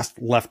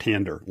fast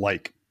left-hander,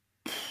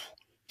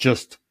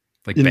 just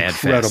like incredible.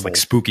 Bad fast, like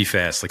spooky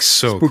fast, like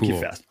spooky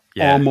cool. Fast.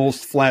 Yeah.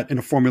 Almost flat in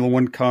a Formula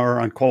One car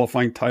on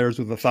qualifying tires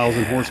with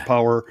 1,000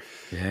 horsepower.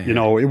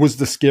 Yeah. It was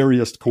the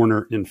scariest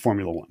corner in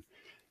Formula One.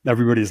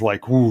 Everybody's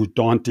like, ooh,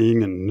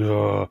 daunting.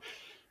 And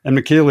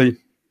Michele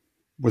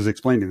was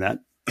explaining that.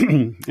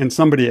 And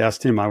somebody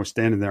asked him, I was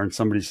standing there and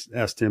somebody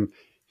asked him,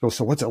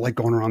 so what's it like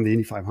going around the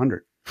Indy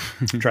 500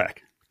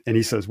 track? And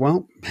he says,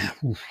 well,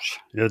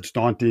 it's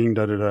daunting,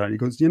 da-da-da. He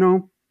goes,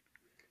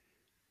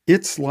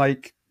 it's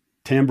like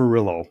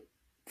Tamburillo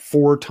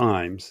 4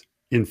 times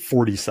in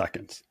 40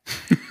 seconds.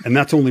 And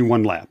that's only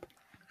one lap.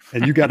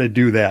 And you got to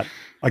do that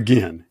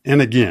again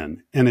and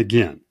again and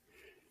again.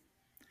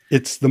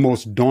 It's the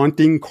most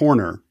daunting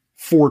corner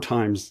 4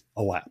 times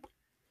a lap.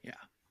 Yeah.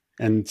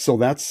 And so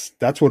that's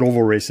what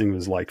oval racing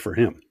was like for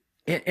him.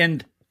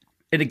 And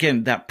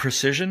again, that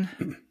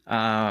precision,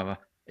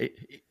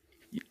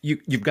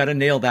 you've got to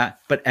nail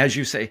that. But as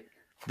you say,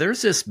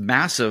 there's this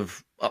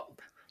massive,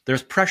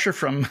 there's pressure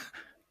from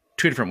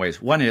 2 different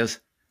ways. One is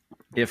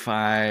if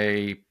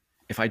I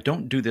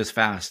don't do this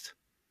fast,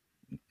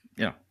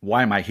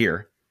 why am I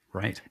here?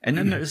 Right. And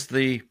then there's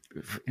it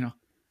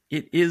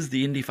is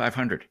the Indy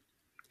 500.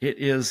 It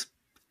is,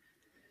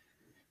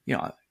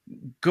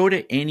 go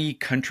to any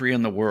country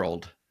in the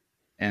world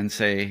and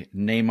say,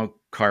 name a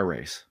car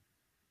race.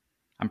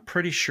 I'm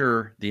pretty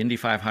sure the Indy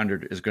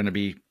 500 is going to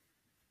be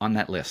on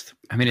that list.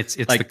 I mean, it's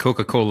like the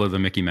Coca-Cola, the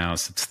Mickey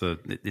Mouse. It's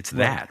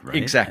that, right?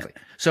 Exactly.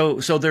 So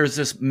there's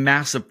this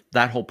massive,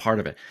 that whole part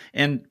of it.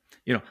 And,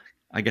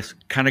 I guess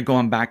kind of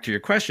going back to your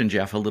question,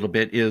 Jeff, a little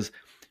bit is,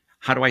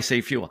 how do I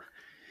save fuel?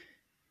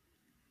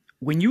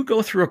 When you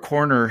go through a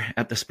corner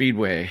at the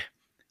Speedway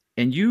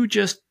and you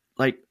just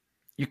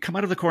you come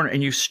out of the corner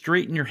and you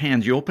straighten your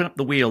hands, you open up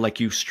the wheel,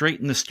 you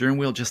straighten the steering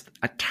wheel, just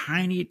a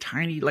tiny,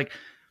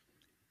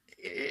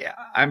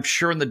 I'm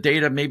sure in the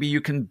data, maybe you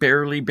can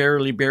barely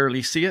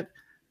see it,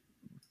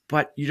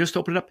 but you just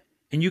open it up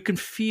and you can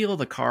feel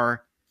the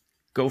car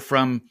go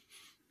from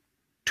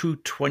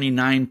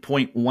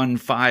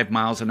 229.15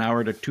 miles an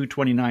hour to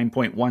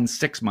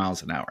 229.16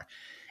 miles an hour.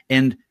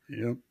 And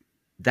Yep.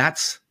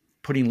 that's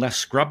putting less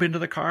scrub into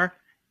the car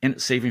and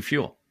it's saving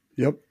fuel.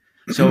 Yep.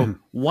 So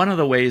one of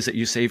the ways that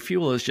you save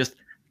fuel is just,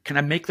 can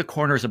I make the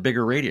corners a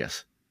bigger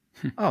radius?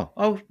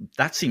 Oh,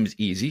 that seems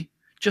easy.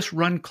 Just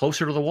run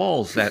closer to the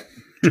walls at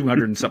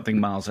 200 and something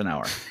miles an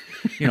hour.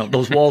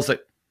 Those walls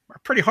that are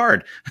pretty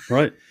hard.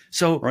 Right.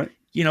 So, Right.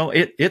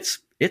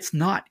 It's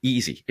not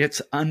easy.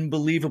 It's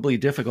unbelievably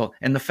difficult.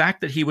 And the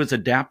fact that he was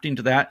adapting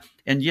to that,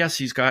 and yes,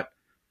 he's got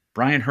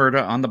Brian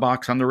Herta on the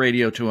box on the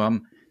radio to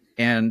him,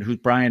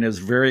 and Brian is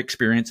very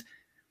experienced,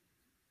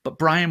 but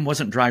Brian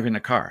wasn't driving the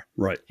car.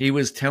 Right. He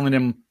was telling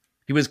him,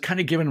 he was kind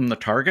of giving him the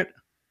target,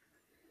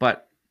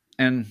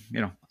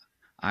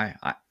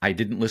 I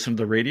didn't listen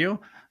to the radio.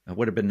 It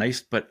would have been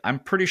nice, but I'm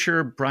pretty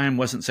sure Brian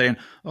wasn't saying,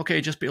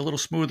 okay, just be a little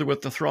smoother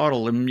with the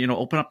throttle and,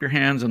 open up your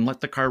hands and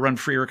let the car run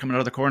freer coming out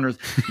of the corners.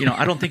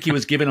 I don't think he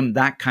was giving him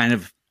that kind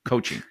of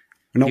coaching.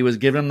 No. He was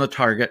giving him the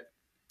target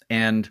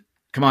and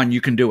come on,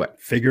 you can do it.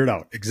 Figure it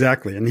out.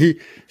 Exactly. And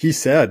he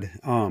said,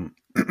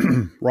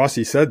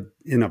 Rossi said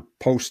in a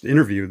post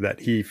interview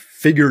that he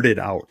figured it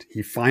out.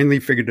 He finally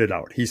figured it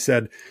out. He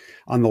said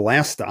on the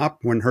last stop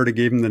when Herta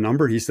gave him the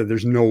number, he said,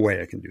 there's no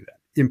way I can do that.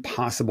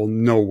 Impossible.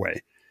 No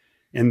way.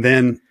 And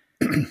then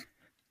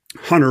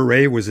Hunter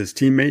Ray was his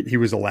teammate. He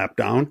was a lap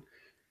down,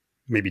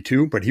 maybe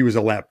two, but he was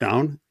a lap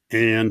down.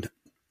 And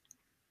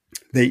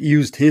they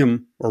used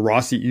him, or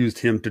Rossi used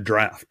him to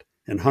draft.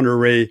 And Hunter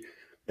Ray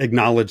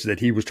acknowledged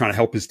that he was trying to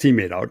help his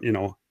teammate out.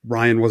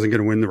 Ryan wasn't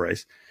going to win the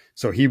race.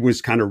 So he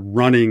was kind of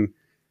running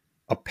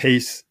a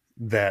pace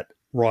that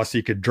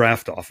Rossi could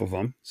draft off of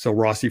him. So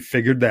Rossi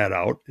figured that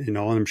out, and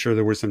I'm sure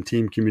there was some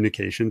team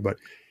communication, but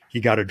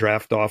he got a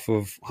draft off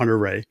of Hunter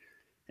Ray.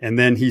 And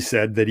then he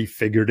said that he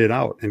figured it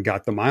out and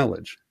got the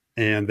mileage.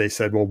 And they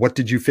said, well, what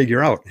did you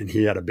figure out? And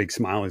he had a big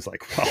smile. He's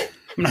like, well,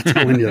 I'm not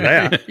telling you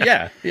that.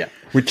 Yeah.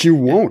 Which you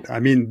won't. I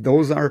mean,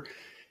 those are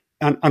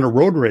on a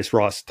road race,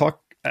 Ross.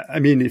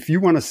 If you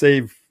want to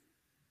save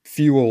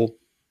fuel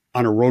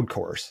on a road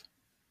course,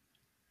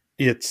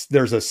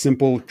 there's a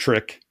simple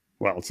trick.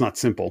 Well, it's not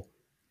simple.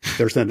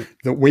 The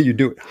way you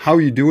do it. How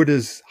you do it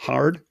is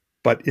hard,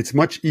 but it's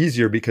much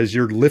easier because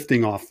you're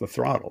lifting off the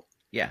throttle.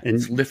 Yeah.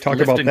 And talk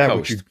about that,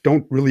 which you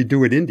don't really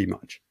do at Indy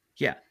much.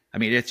 Yeah. I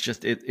mean, it's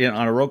just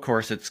on a road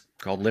course, it's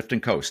called lift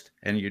and coast.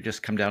 And you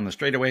just come down the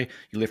straightaway,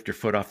 you lift your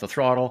foot off the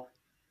throttle,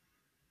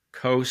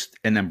 coast,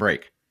 and then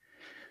brake.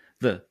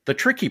 The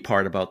tricky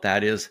part about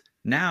that is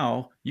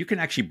now you can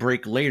actually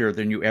brake later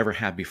than you ever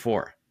have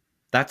before.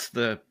 That's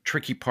the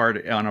tricky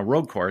part on a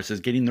road course, is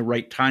getting the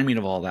right timing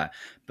of all that.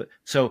 But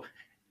so,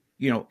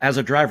 as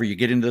a driver, you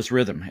get into this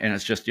rhythm and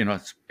it's just,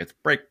 it's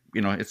brake,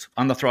 it's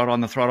on the throttle,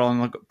 on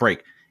the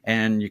brake.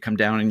 And you come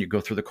down and you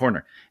go through the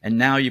corner. And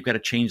now you've got to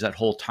change that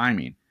whole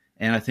timing.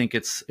 And I think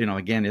it's,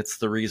 again, it's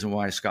the reason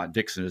why Scott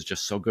Dixon is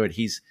just so good.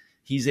 He's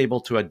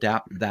able to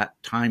adapt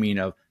that timing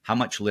of how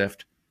much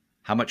lift,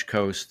 how much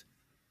coast,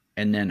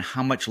 and then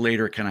how much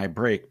later can I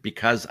brake,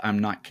 because I'm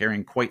not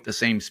carrying quite the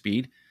same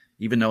speed,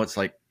 even though it's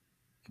like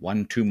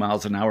 1-2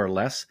 miles an hour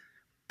less,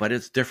 but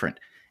it's different.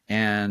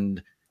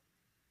 And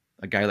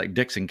a guy like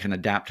Dixon can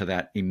adapt to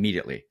that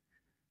immediately.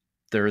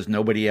 There is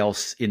nobody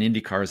else in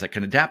Indy cars that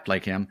can adapt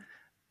like him.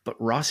 But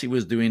Rossi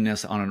was doing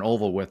this on an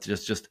oval with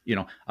just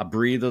a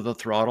breathe of the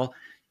throttle.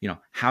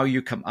 How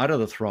you come out of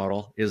the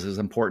throttle is as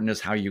important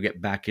as how you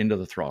get back into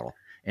the throttle,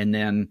 and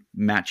then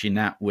matching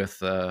that with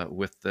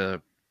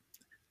the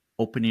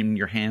opening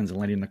your hands and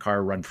letting the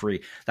car run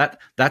free.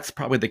 That's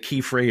probably the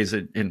key phrase.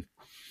 And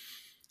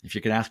if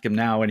you could ask him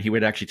now, and he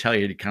would actually tell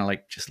you, to kind of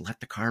like, just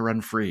let the car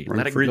run free,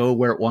 let it go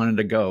where it wanted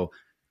to go,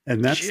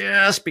 and that's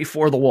just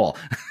before the wall.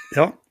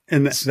 Yeah,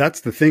 and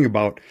that's the thing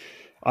about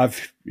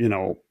I've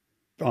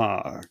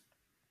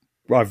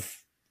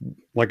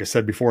like I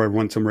said before, I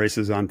won some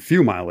races on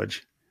fuel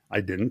mileage. I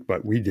didn't,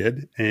 but we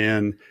did.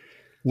 And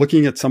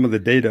looking at some of the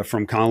data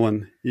from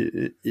Colin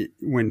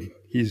when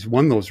he's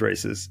won those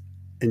races,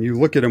 and you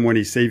look at him when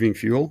he's saving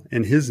fuel,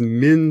 and his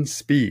min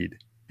speed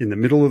in the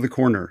middle of the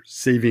corner,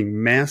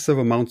 saving massive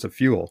amounts of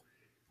fuel,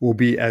 will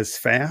be as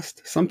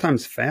fast,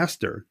 sometimes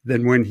faster,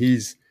 than when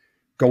he's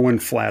going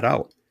flat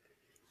out.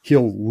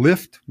 He'll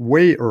lift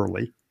way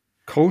early,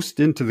 coast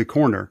into the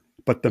corner,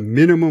 but the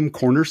minimum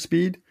corner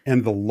speed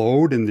and the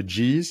load and the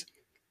G's,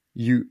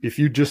 if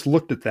you just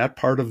looked at that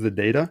part of the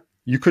data,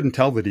 you couldn't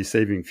tell that he's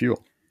saving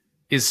fuel.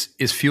 Is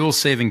fuel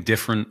saving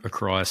different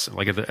across,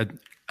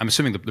 I'm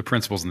assuming the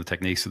principles and the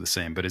techniques are the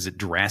same, but is it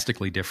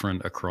drastically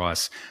different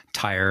across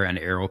tire and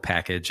aero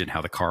package and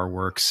how the car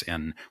works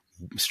and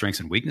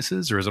strengths and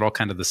weaknesses, or is it all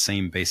kind of the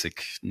same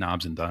basic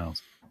knobs and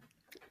dials?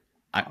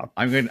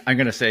 I'm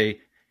going to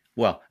say,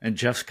 well, and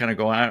Jeff's kind of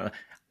going,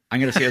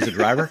 I'm going to say as a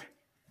driver,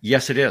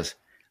 yes, it is.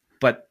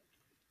 But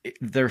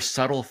there's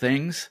subtle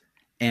things,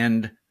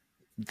 and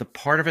the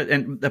part of it,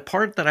 and the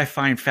part that I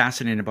find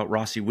fascinating about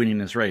Rossi winning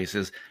this race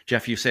is,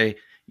 Jeff, you say,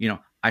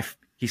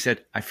 he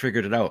said, I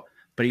figured it out,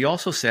 but he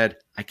also said,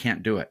 I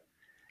can't do it.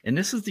 And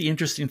this is the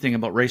interesting thing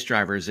about race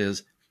drivers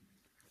is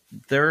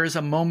there is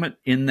a moment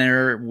in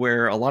there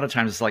where a lot of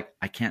times it's like,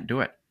 I can't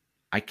do it.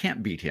 I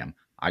can't beat him.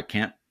 I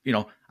can't,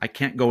 I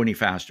can't go any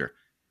faster.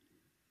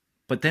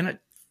 But then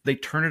they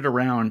turn it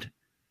around.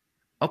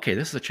 Okay,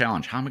 this is a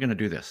challenge. How am I going to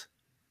do this?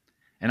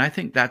 And I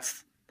think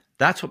that's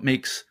what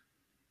makes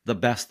the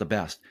best the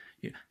best.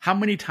 How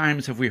many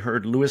times have we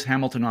heard Lewis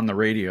Hamilton on the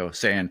radio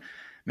saying,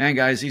 man,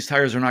 guys, these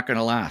tires are not going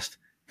to last.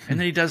 And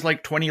then he does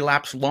like 20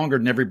 laps longer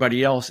than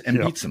everybody else and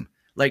beats them.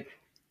 Like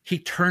he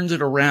turns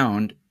it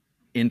around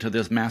into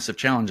this massive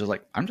challenge. Is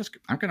like, I'm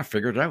going to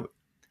figure it out.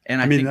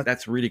 And I think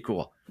that's really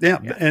cool. Yeah.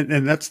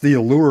 And that's the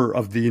allure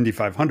of the Indy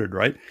 500,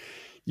 right?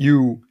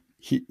 I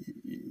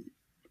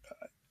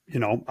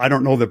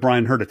don't know that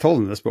Brian Hurta told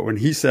him this, but when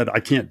he said, I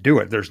can't do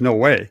it, there's no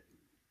way,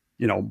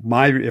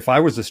 if I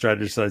was a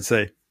strategist, I'd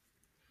say,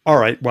 all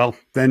right, well,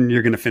 then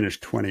you're going to finish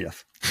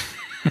 20th.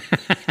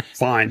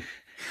 Fine.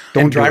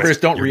 Drivers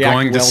don't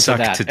react well to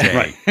that. Today.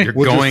 Right. You're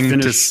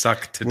going to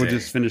suck today. We'll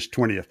just finish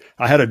 20th.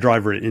 I had a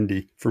driver at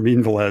Indy,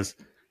 Fermin Velez,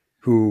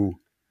 who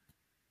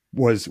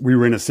we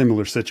were in a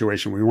similar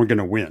situation. We weren't going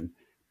to win,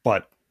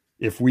 but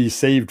if we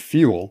saved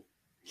fuel,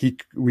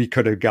 we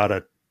could have got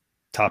a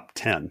top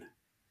 10.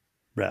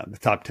 Yeah, the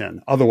top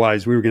 10.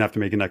 Otherwise, we were going to have to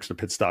make an extra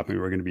pit stop and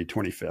we were going to be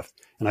 25th.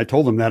 And I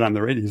told him that on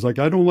the radio. He's like,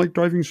 I don't like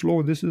driving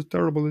slow. This is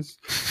terrible.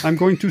 I'm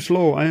going too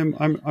slow. I'm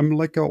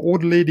like an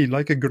old lady,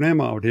 like a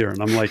grandma out here. And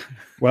I'm like,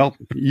 well,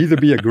 either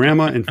be a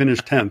grandma and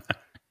finish 10th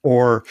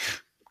or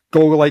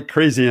go like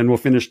crazy and we'll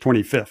finish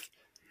 25th.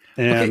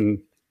 And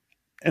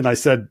I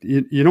said,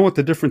 you know what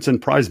the difference in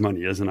prize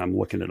money is? And I'm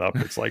looking it up.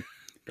 It's like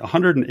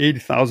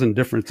 180,000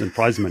 difference in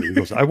prize money. He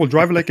goes, I will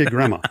drive like a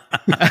grandma.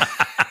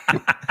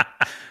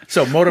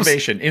 So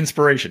motivation,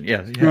 inspiration.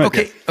 Yeah.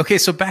 Okay. Okay.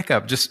 So back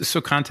up, just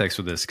so context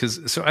with this,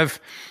 because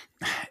I've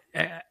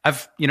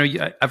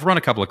run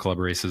a couple of club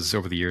races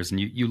over the years,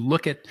 and you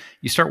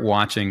start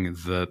watching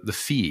the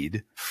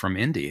feed from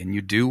Indy, and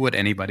you do what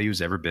anybody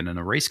who's ever been in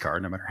a race car,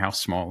 no matter how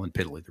small and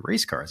piddly the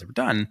race car has ever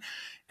done.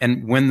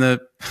 And when the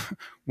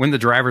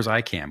driver's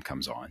eye cam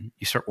comes on,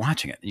 you start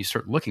watching it and you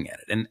start looking at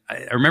it. And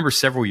I remember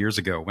several years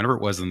ago, whenever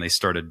it was, when they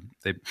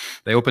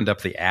opened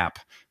up the app,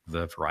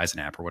 the Verizon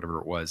app or whatever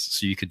it was,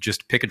 so you could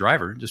just pick a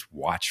driver and just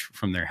watch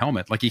from their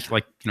helmet, like people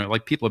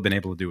have been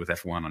able to do with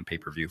F1 on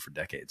pay-per-view for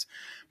decades.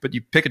 But you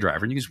pick a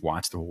driver and you just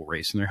watch the whole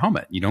race from their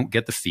helmet. You don't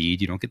get the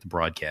feed, you don't get the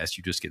broadcast,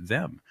 you just get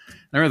them. And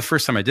I remember the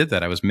first time I did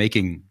that, I was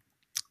making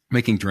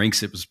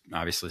drinks. It was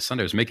obviously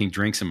Sunday. I was making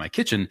drinks in my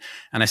kitchen,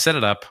 and I set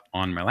it up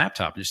on my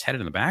laptop and just had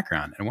it in the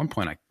background. And at one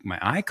point, my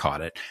eye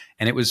caught it,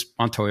 and it was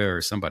Montoya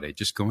or somebody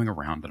just going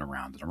around and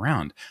around and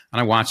around.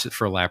 And I watched it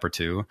for a lap or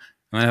two.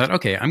 And I thought,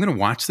 okay, I'm going to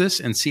watch this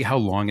and see how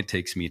long it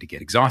takes me to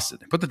get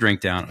exhausted. I put the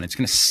drink down and it's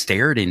going to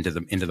stare it into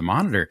the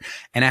monitor.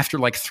 And after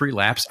like 3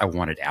 laps, I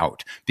wanted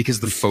out because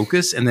the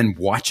focus and then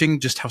watching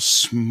just how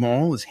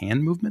small his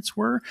hand movements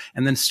were.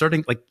 And then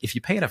starting, like, if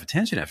you pay enough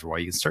attention after a while,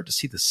 you can start to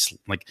see the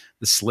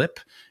slip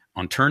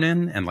on turn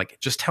in and like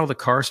just how the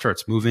car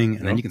starts moving.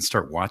 And then you can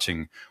start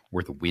watching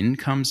where the wind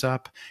comes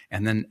up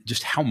and then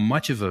just how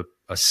much of a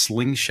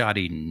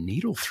slingshotty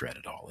needle thread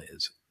it all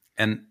is.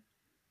 And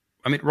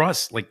I mean,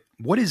 Ross, like,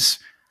 so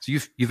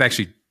you've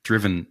actually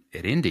driven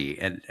at Indy,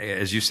 and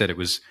as you said, it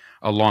was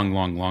a long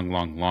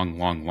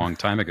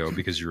time ago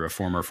because you're a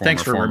former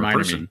Thanks for reminding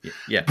person. Me.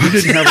 Yeah, you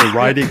didn't have a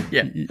riding.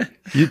 Yeah,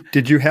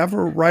 did you have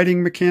a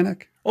riding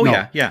mechanic? Oh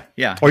no. yeah.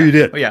 Oh, you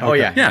did. Oh yeah. Okay. Oh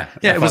yeah.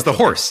 It was the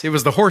horse. It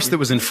was the horse that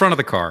was in front of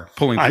the car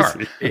pulling the car.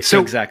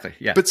 So exactly.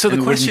 Yeah. But so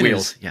the question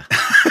is,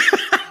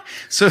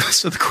 so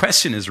the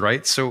question is,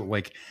 right? So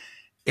like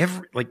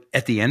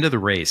at the end of the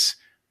race,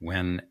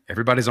 when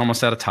everybody's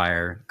almost out of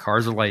tire,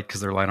 cars are light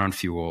because they're light on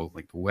fuel,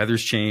 like the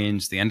weather's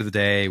changed, the end of the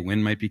day,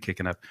 wind might be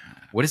kicking up.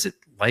 What is it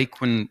like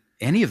when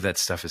any of that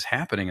stuff is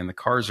happening and the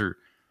cars are,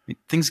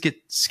 things get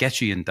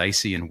sketchy and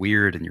dicey and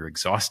weird and you're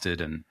exhausted,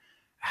 and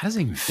how does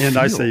it even feel? And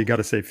I say you got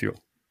to save fuel.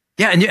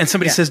 Yeah, and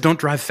somebody says don't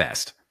drive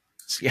fast.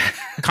 Yeah.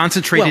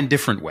 Concentrate in a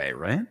different way,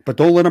 right? But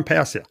don't let them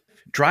pass you.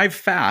 Drive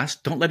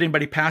fast, don't let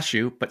anybody pass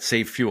you, but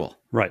save fuel.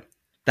 Right.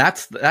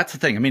 That's the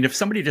thing. I mean, if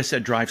somebody just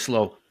said drive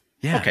slow,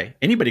 okay,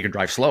 anybody can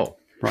drive slow,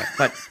 right?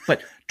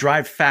 But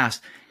drive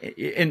fast.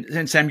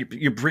 And Sam,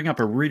 you bring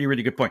up a really,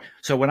 really good point.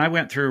 So when I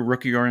went through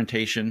rookie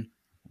orientation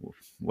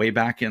way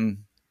back in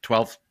the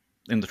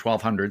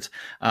 1200s,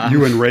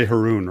 you and Ray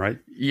Haroon, right?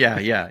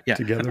 Yeah,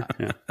 together.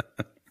 Yeah.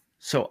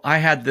 So I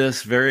had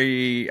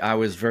I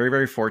was very,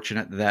 very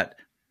fortunate that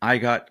I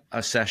got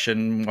a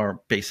session,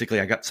 or basically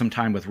I got some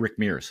time with Rick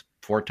Mears,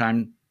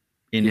 4-time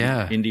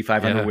Indy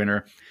 500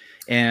 winner,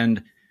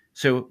 and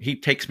so he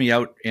takes me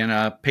out in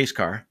a pace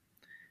car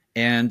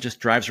and just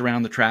drives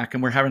around the track,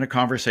 and we're having a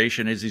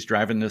conversation as he's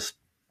driving this,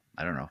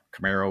 I don't know,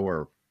 Camaro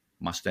or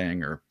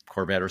Mustang or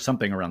Corvette or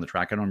something around the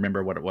track. I don't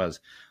remember what it was.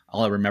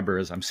 All I remember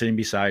is I'm sitting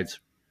beside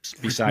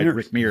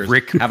Rick Mears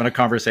having a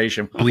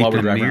conversation while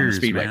we're driving around the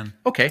speedway. Man.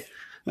 Okay,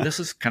 this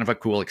is kind of a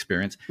cool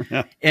experience.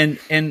 Yeah.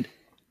 And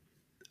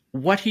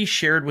what he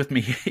shared with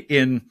me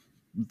in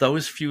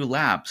those few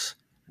laps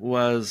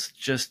was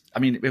just, I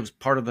mean, it was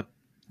part of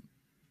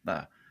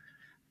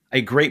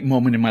a great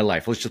moment in my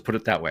life. Let's just put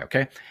it that way.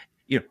 Okay.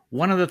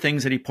 One of the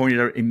things that he pointed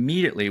out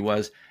immediately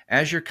was,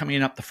 as you're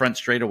coming up the front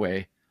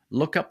straightaway,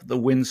 look up the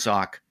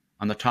windsock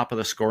on the top of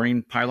the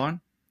scoring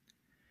pylon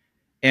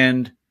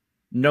and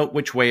note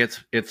which way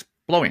it's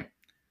blowing.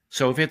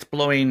 So if it's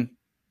blowing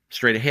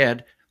straight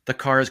ahead, the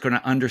car is going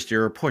to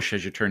understeer or push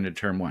as you turn to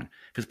turn one.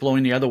 If it's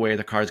blowing the other way,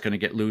 the car is going to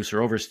get loose or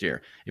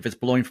oversteer. If it's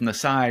blowing from the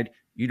side,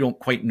 you don't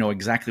quite know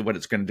exactly what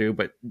it's going to do,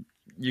 but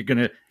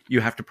you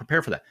have to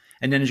prepare for that.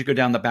 And then as you go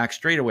down the back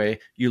straightaway,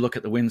 you look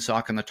at the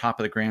windsock on the top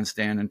of the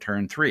grandstand in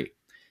turn 3.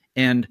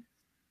 And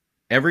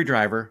every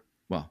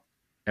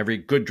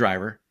good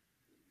driver,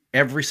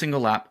 every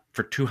single lap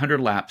for 200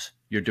 laps,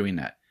 you're doing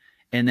that.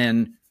 And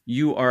then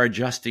you are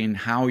adjusting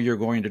how you're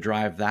going to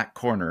drive that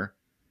corner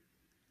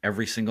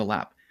every single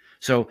lap.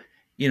 So,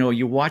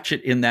 you watch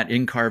it in that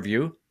in-car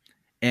view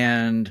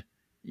and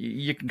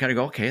you can kind of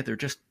go, okay, they're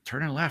just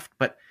turning left.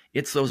 But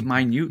it's those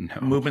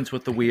minute movements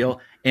with the wheel,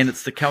 and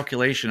it's the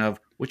calculation of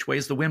which way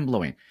is the wind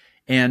blowing.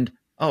 And,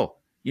 oh,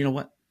 you know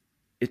what?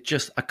 It's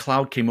just a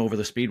cloud came over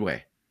the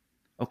speedway.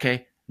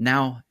 Okay,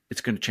 now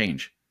it's going to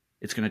change.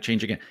 It's going to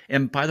change again.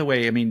 And by the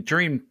way, I mean,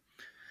 during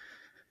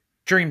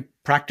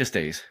practice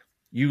days,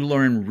 you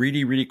learn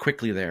really, really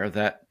quickly there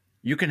that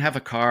you can have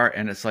a car,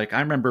 and it's like,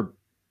 I remember,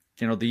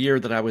 the year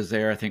that I was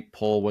there, I think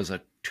pole was a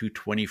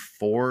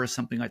 224 or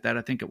something like that,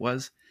 I think it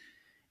was.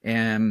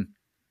 And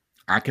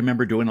I can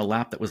remember doing a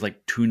lap that was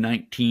like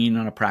 219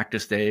 on a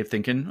practice day,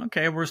 thinking,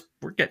 okay, we're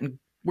getting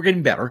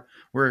better.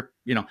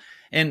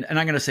 And I'm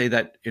going to say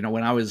that,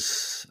 when I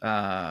was,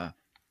 the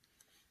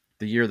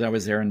year that I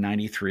was there in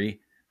 93,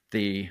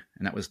 and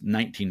that was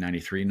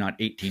 1993, not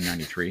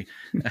 1893.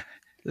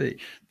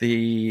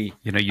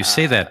 You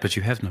say that, but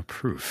you have no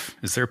proof.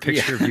 Is there a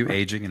picture of you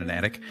aging in an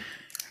attic?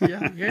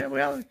 Yeah.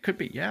 Well, it could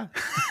be. Yeah.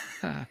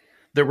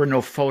 There were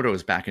no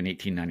photos back in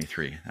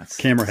 1893.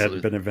 Camera hadn't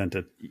been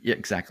invented. Yeah,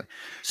 exactly.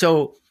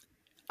 So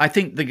I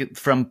think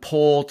from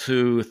pole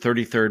to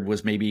 33rd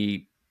was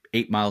maybe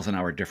 8 miles an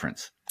hour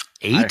difference.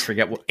 8? I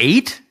forget what.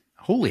 8?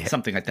 Holy,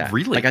 something like that.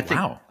 Really?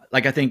 Wow.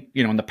 I think,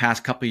 in the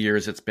past couple of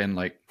years, it's been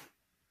like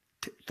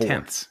 4.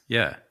 Tenths.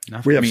 Yeah.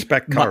 We have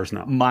spec cars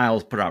now.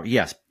 Miles per hour.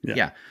 Yes.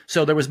 Yeah.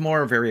 So there was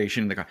more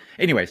variation in the car.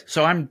 Anyways,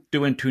 so I'm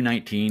doing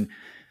 219,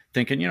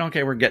 thinking,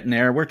 okay, we're getting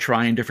there. We're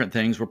trying different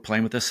things. We're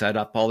playing with the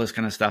setup, all this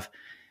kind of stuff.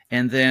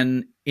 And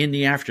then in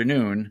the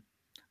afternoon,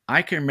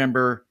 I can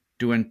remember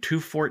doing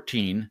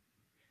 214,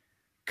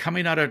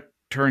 coming out of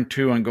turn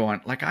 2 and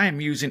going, like, I am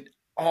using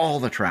all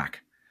the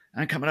track.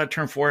 I'm coming out of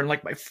turn 4 and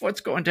like my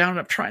foot's going down and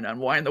I'm trying to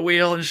unwind the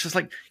wheel. And it's just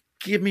like,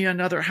 give me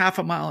another half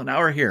a mile an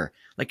hour here.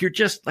 Like, you're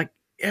just like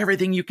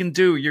everything you can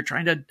do. You're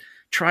trying to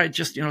try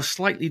just,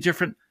 slightly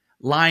different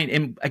line.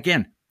 And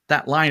again,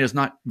 that line is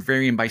not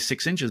varying by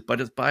 6 inches, but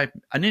it's by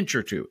an inch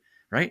or two,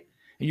 right?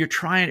 And you're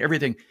trying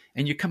everything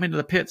and you come into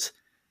the pits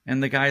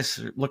and the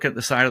guys look at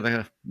the side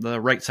of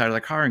the right side of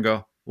the car and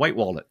go, white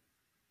walled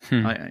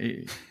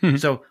it.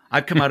 So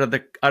I've come out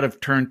of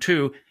turn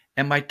 2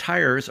 and my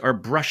tires are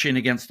brushing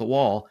against the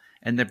wall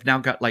and they've now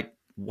got like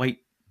white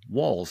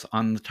walls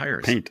on the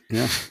tires. Paint.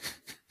 Yeah.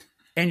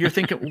 And you're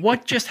thinking,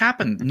 what just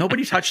happened?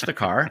 Nobody touched the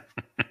car.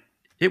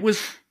 It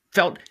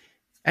felt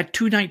at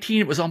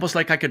 219, it was almost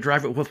like I could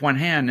drive it with one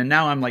hand. And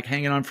now I'm like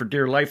hanging on for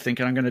dear life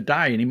thinking I'm going to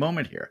die any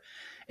moment here.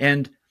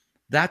 And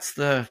that's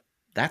the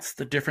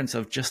difference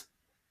of just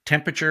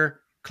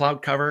temperature,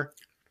 cloud cover,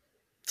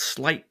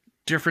 slight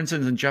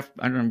differences. And Jeff,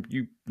 I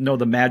don't know,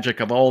 the magic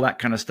of all that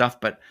kind of stuff,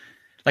 but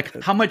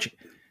like how much,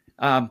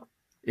 I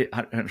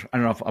don't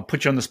know if I'll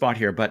put you on the spot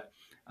here, but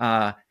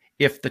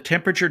if the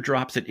temperature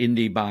drops at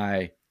Indy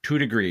by 2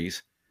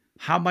 degrees,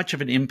 how much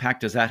of an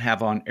impact does that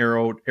have on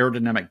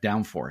aerodynamic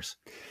downforce?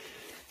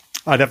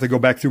 I'd have to go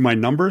back through my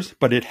numbers,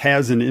 but it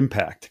has an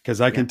impact because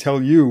I can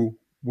tell you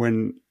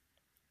when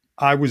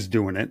I was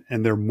doing it,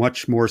 and they're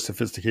much more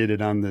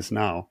sophisticated on this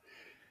now,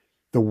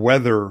 the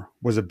weather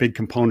was a big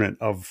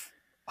component of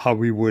how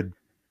we would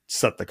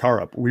set the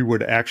car up. We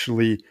would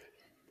actually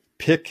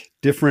pick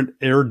different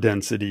air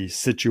density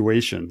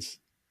situations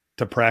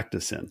to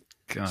practice in.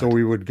 God. So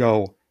we would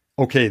go,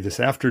 okay, this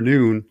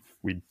afternoon,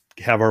 we'd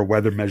have our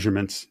weather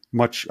measurements.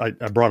 I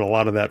brought a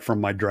lot of that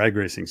from my drag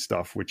racing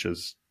stuff, which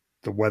is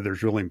the weather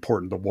is really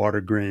important. The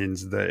water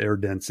grains, the air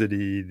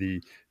density,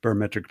 the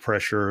barometric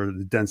pressure,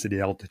 the density,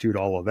 altitude,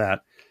 all of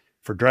that.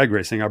 For drag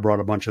racing, I brought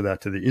a bunch of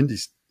that to the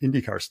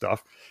IndyCar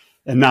stuff.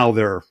 And now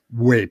they're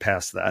way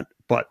past that.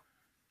 But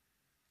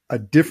a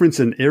difference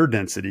in air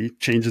density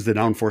changes the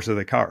downforce of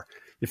the car.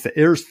 If the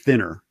air's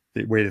thinner,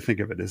 the way to think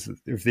of it is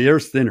if the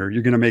air's thinner,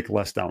 you're going to make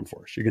less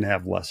downforce. You're going to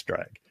have less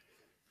drag.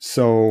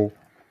 So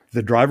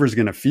the driver's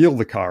going to feel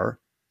the car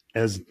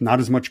as not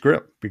as much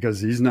grip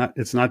because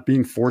it's not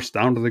being forced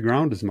down to the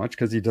ground as much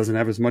because he doesn't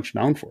have as much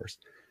downforce.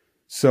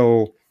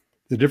 So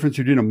the difference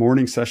between a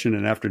morning session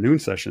and afternoon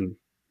session,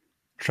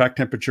 track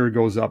temperature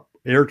goes up,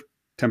 air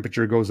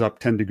temperature goes up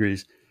 10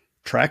 degrees.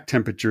 Track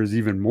temperature is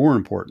even more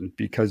important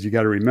because you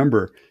got to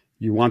remember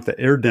you want the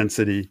air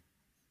density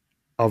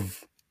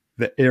of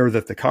the air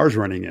that the car's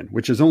running in,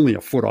 which is only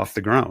a foot off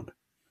the ground.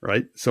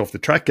 right? So if the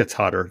track gets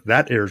hotter,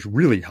 that air is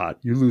really hot.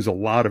 You lose a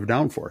lot of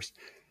downforce.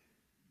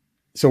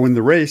 So in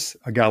the race,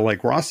 a guy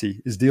like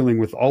Rossi is dealing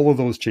with all of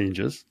those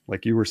changes,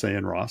 like you were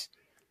saying, Ross,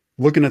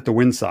 looking at the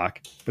windsock,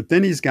 but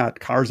then he's got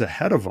cars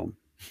ahead of him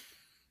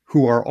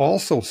who are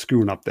also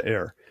screwing up the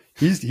air.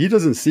 He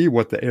doesn't see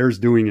what the air is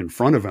doing in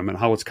front of him and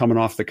how it's coming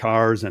off the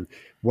cars and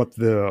what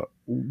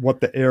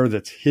the air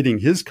that's hitting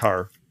his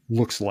car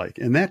looks like.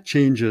 And that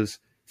changes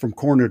from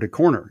corner to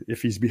corner.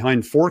 If he's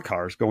behind 4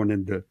 cars going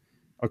into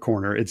a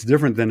corner, it's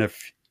different than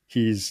if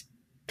he's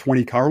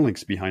 20 car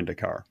lengths behind a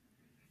car.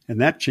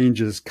 And that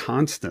changes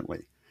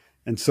constantly.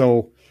 And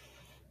so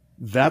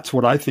that's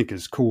what I think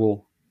is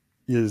cool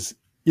is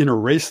in a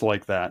race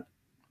like that,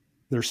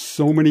 there's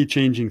so many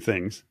changing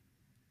things.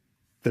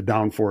 The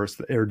downforce,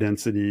 the air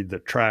density, the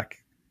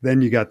track.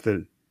 Then you got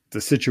the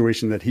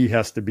situation that he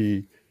has to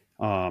be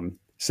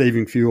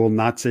saving fuel,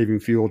 not saving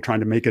fuel,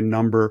 trying to make a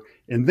number.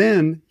 And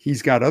then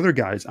he's got other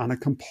guys on a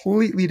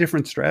completely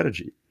different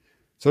strategy.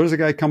 So there's a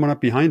guy coming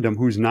up behind him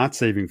who's not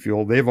saving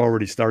fuel. They've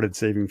already started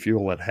saving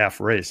fuel at half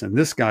race. And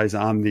this guy's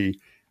on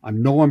I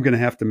know I'm going to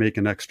have to make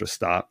an extra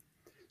stop.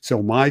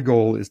 So my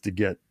goal is to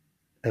get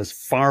as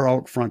far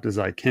out front as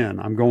I can.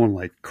 I'm going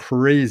like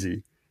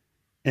crazy.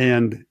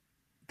 And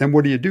then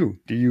what do?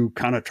 Do you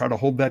kind of try to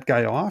hold that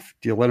guy off?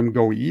 Do you let him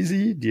go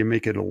easy? Do you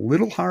make it a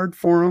little hard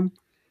for him?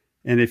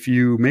 And if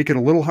you make it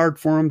a little hard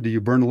for him, do you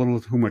burn a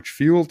little too much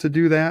fuel to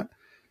do that?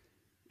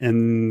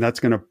 And that's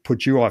going to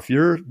put you off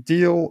your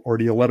deal? Or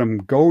do you let him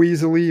go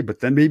easily, but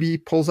then maybe he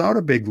pulls out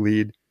a big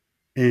lead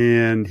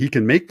and he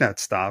can make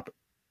that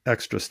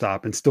extra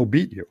stop and still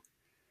beat you?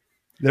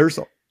 There's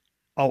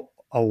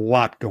a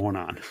lot going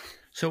on.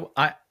 So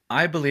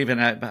I believe, and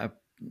I've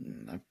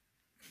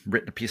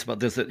written a piece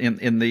about this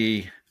in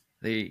the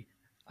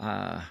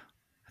I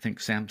think,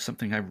 Sam,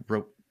 something I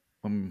wrote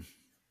when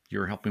you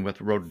were helping with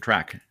Road and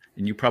Track,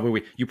 and you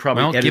probably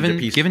edited the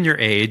piece. Given your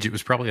age, it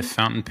was probably a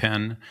fountain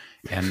pen,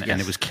 and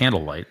it was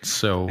candlelight.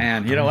 So,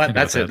 and you know what?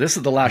 That's it. This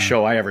is the last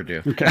show I ever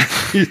do.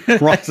 Okay,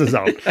 Ross is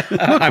out. Look,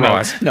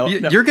 Ross,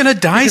 you're going to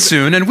die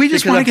soon, and we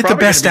just want to get the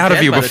best out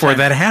of you before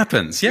that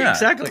happens. Yeah,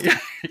 exactly.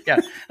 Yeah.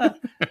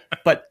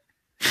 But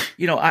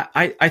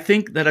I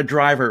think that a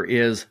driver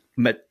is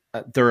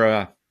they're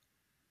a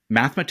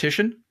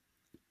mathematician.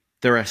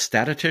 They're a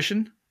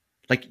statistician.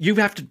 Like, you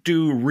have to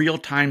do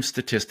real-time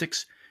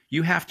statistics.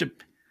 You have to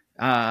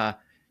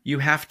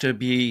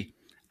be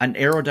an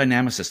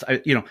aerodynamicist.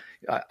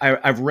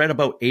 I've read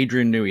about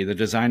Adrian Newey, the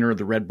designer of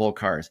the Red Bull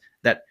cars,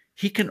 that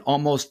he can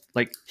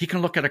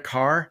look at a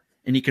car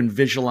and he can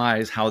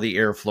visualize how the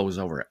air flows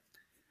over it.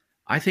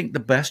 I think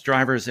the best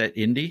drivers at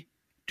Indy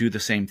do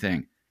the same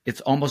thing.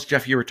 It's almost,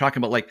 Jeff, you were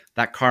talking about like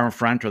that car in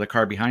front or the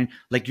car behind,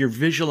 like you're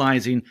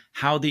visualizing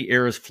how the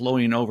air is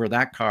flowing over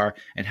that car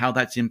and how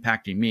that's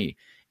impacting me.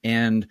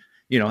 And,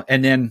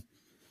 and then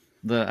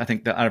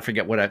I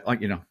forget what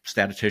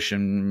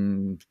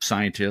statistician,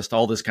 scientist,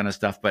 all this kind of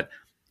stuff. But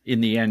in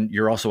the end,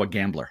 you're also a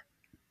gambler.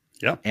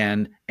 Yeah.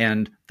 And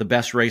the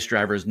best race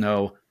drivers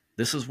know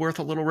this is worth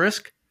a little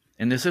risk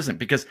and this isn't,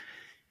 because,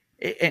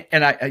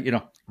 and I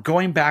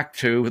going back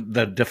to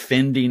the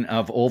defending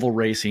of oval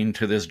racing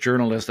to this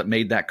journalist that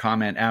made that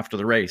comment after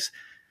the race,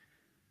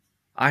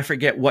 I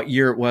forget what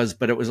year it was,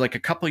 but it was like a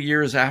couple of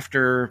years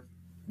after,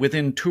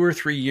 within 2 or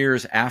 3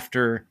 years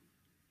after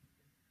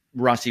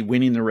Rossi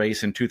winning the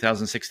race in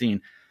 2016,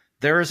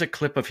 there is a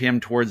clip of him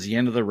towards the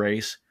end of the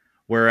race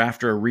where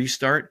after a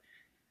restart,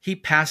 he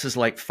passes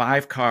like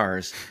 5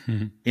 cars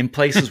in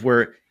places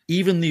where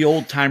even the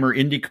old timer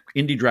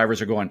Indy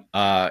drivers are going,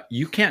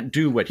 you can't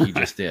do what he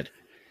just did.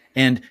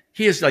 And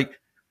he is like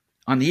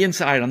on the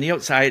inside, on the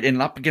outside,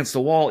 and up against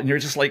the wall. And you're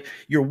just like,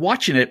 you're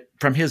watching it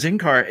from his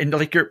in-car. And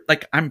like, you're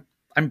like, I'm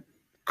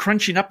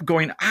crunching up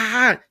going,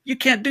 you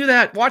can't do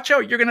that. Watch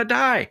out. You're going to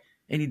die.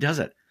 And he does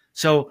it.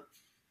 So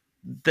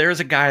there's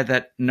a guy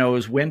that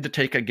knows when to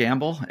take a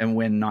gamble and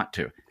when not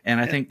to. And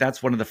I think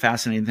that's one of the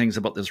fascinating things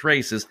about this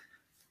race is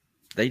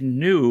they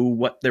knew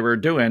what they were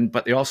doing,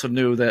 but they also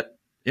knew that,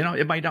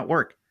 it might not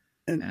work.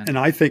 And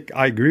I think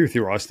I agree with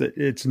you, Ross, that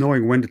it's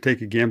knowing when to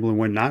take a gamble and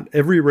when not.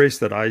 Every race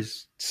that I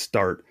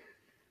start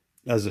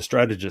as a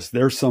strategist,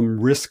 there's some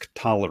risk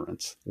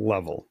tolerance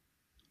level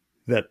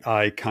that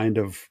I kind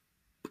of,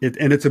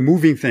 and it's a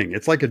moving thing.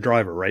 It's like a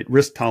driver, right?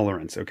 Risk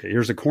tolerance. Okay,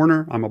 here's a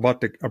corner I'm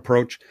about to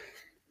approach.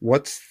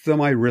 What's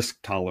my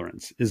risk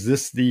tolerance? Is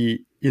this the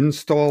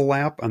install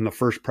lap on the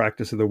first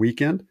practice of the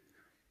weekend?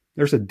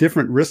 There's a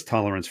different risk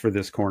tolerance for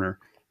this corner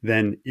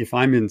than if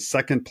I'm in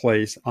second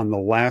place on the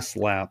last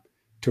lap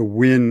to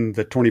win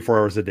the 24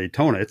 Hours of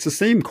Daytona. It's the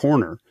same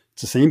corner,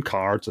 it's the same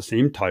car, it's the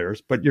same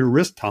tires, but your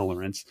risk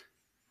tolerance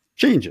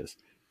changes.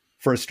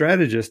 For a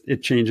strategist,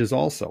 it changes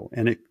also,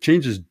 and it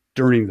changes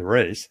during the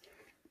race,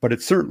 but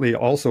it certainly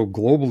also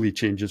globally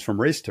changes from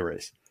race to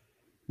race.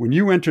 When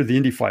you enter the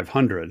Indy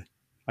 500,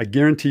 I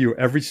guarantee you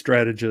every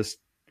strategist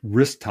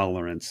risk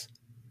tolerance,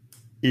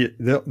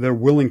 they're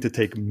willing to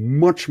take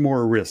much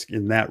more risk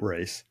in that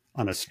race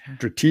on a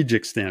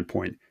strategic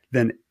standpoint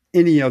than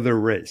any other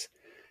race.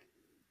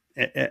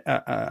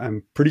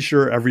 I'm pretty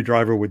sure every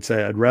driver would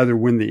say, I'd rather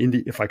win the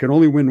Indy. If I could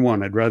only win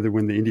one, I'd rather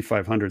win the Indy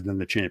 500 than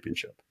the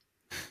championship.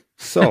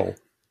 So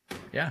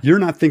Yeah. you're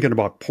not thinking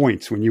about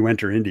points when you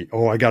enter Indy.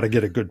 Oh, I got to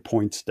get a good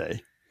points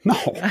day. No,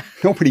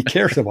 nobody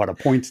cares about a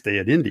points day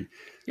at Indy.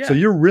 Yeah. So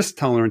your risk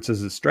tolerance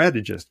as a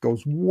strategist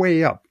goes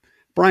way up.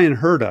 Brian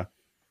Herta,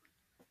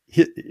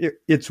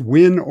 it's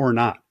win or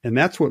not. And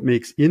that's what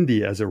makes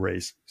Indy as a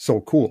race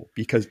so cool,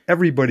 because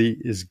everybody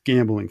is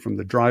gambling, from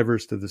the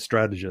drivers to the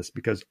strategists,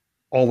 because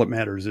all that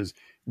matters is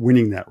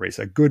winning that race.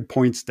 A good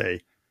points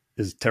day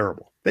is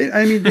terrible. They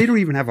don't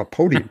even have a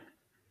podium.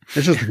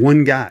 It's just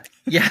one guy.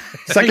 Yeah.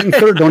 Second and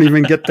third don't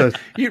even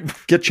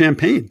get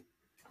champagne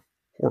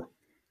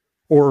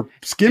or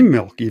skim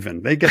milk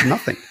even. They get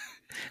nothing.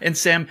 And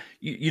Sam,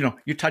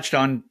 you touched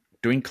on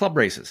doing club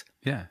races.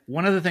 Yeah.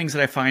 One of the things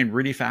that I find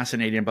really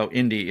fascinating about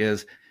Indy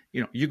is,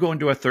 you go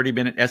into a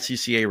 30-minute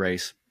SCCA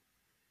race,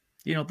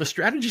 the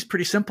strategy is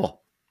pretty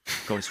simple.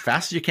 Go as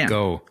fast as you can.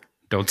 Go.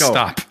 Don't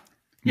stop.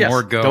 Yes.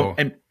 More go.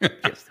 And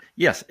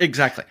yes,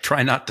 exactly.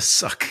 Try not to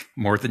suck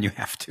more than you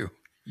have to.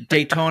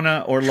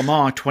 Daytona or Le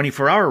Mans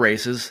 24-hour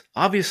races,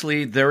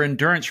 obviously they're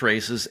endurance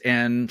races,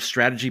 and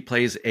strategy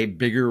plays a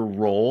bigger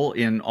role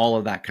in all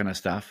of that kind of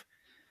stuff.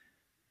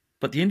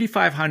 But the Indy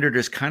 500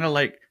 is kind of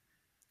like,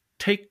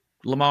 take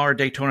Le Mans or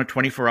Daytona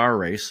 24-hour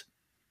race,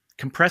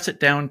 compress it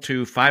down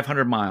to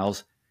 500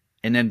 miles,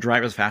 and then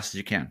drive as fast as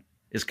you can,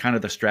 is kind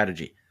of the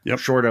strategy. Yep.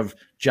 Short of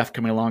Jeff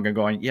coming along and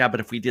going, yeah, but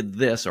if we did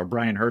this, or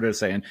Brian Herta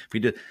saying, if we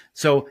did.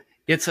 So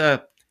it's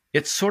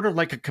sort of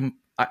like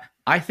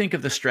I think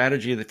of the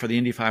strategy for the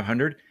Indy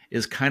 500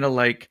 is kind of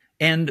like,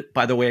 and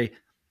by the way,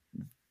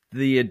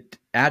 the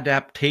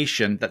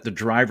adaptation that the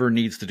driver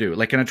needs to do.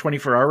 Like in a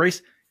 24-hour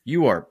race,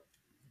 you are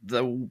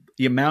the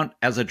amount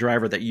as a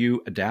driver that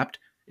you adapt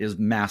is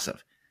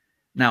massive.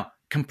 Now,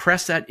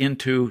 compress that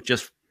into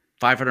just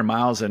 500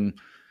 miles, and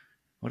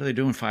what are they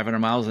doing 500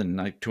 miles in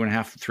like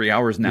 2.5, 3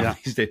 hours now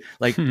these days,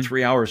 like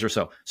 3 hours or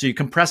so. So you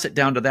compress it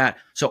down to that.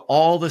 So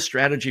all the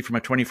strategy from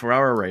a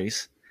 24-hour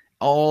race,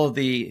 all of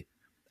the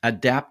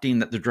adapting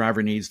that the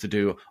driver needs to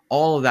do,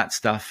 all of that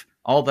stuff,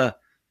 all the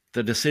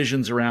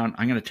decisions around,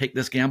 I'm going to take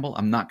this gamble,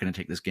 I'm not going to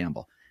take this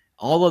gamble.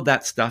 All of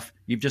that stuff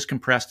you've just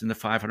compressed into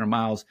 500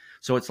 miles.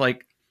 So it's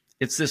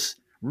this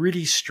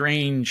really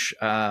strange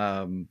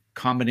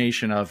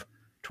combination of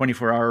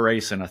 24-hour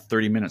race and a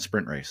 30-minute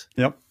sprint race.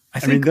 Yep.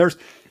 I mean, go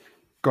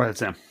ahead,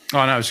 Sam.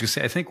 Oh, no, I was just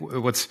going to say, I think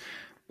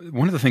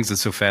one of the things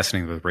that's so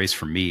fascinating about the race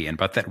for me, and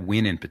about that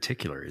win in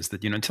particular, is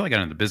that, until I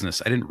got into the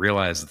business, I didn't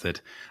realize that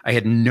I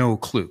had no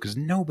clue, because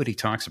nobody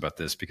talks about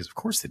this, because of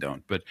course they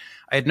don't, but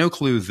I had no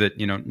clue that,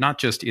 not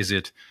just is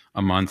it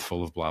a month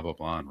full of blah, blah,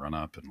 blah, and run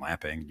up and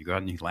lapping, you go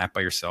out and you lap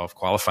by yourself,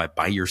 qualify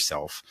by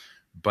yourself,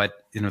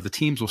 but, the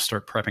teams will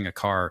start prepping a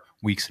car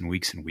weeks and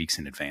weeks and weeks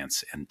in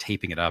advance, and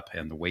taping it up,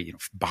 and the way,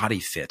 body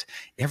fit,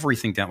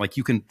 everything down. Like,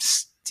 you can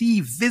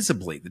see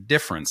visibly the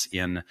difference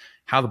in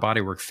how the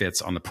bodywork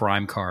fits on the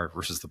prime car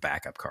versus the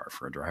backup car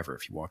for a driver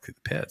if you walk through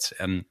the pits.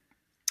 And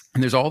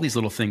there's all these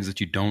little things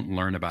that you don't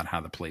learn about how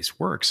the place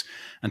works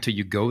until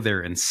you go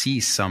there and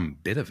see some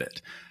bit of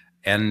it.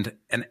 And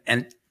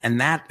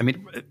that, I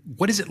mean,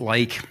 what is it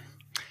like?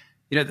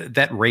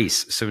 That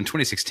race. So in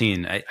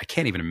 2016, I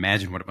can't even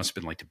imagine what it must have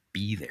been like to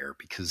be there,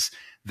 because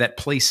the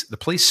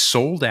place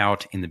sold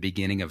out in the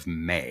beginning of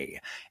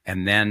May.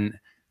 And then,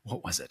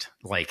 what was it?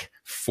 Like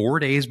 4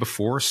 days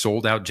before,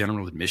 sold out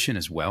general admission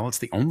as well. It's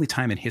the only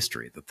time in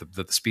history that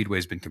the Speedway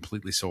has been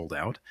completely sold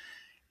out.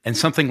 And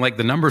something like,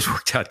 the numbers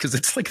worked out, because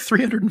it's like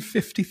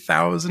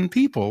 350,000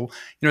 people.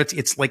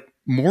 It's like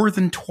more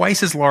than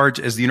twice as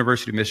large as the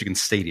University of Michigan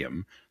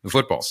Stadium, the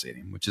football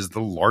stadium, which is the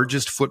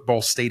largest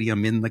football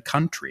stadium in the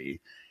country.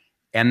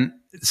 And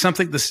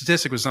the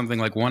statistic was something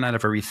like 1 out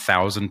of every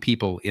 1,000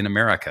 people in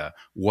America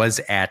was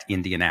at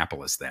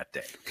Indianapolis that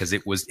day, because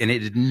it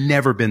had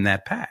never been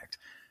that packed.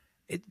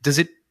 Does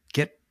it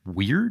get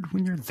weird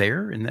when you're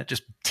there in that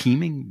just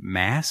teeming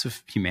mass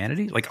of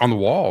humanity, like on the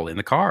wall, in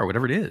the car,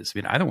 whatever it is? I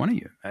mean, either one of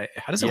you.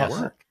 How does it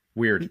work?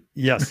 Weird.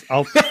 Yes.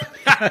 I'll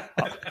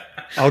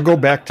go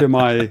back to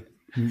my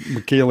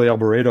Michele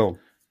Alboreto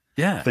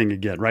thing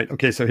again, right?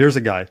 Okay, so here's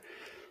a guy,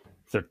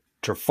 the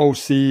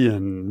Tifosi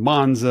and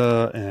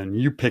Monza, and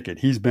you pick it.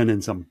 He's been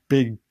in some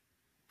big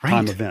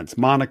time events,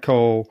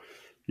 Monaco,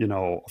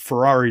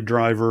 Ferrari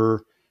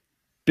driver,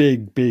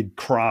 big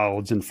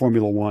crowds in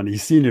Formula One.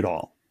 He's seen it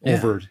all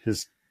over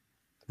his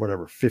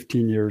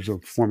 15 years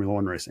of Formula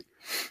One racing.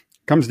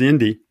 Comes to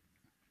Indy,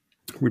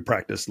 we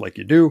practice like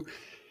you do.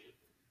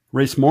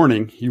 Race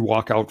morning, you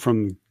walk out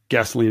from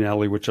gasoline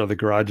alley, which are the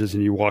garages,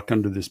 and you walk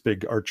under this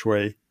big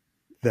archway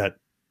that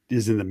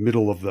is in the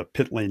middle of the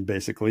pit lane,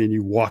 basically, and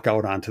you walk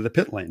out onto the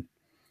pit lane.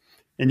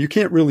 And you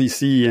can't really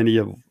see any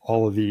of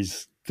all of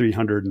these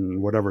 300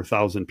 and whatever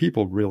thousand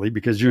people, really,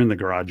 because you're in the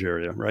garage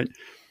area, right?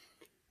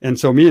 And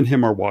so me and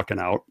him are walking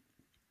out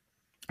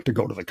to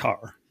go to the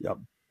car. Yep,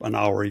 an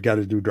hour. You got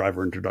to do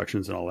driver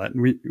introductions and all that.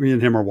 And me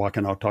and him are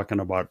walking out talking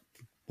about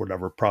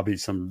whatever, probably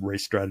some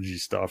race strategy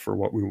stuff or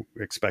what we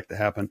expect to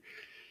happen.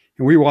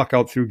 And we walk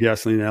out through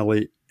gasoline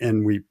alley,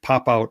 and we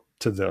pop out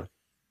to the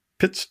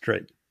pit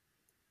straight.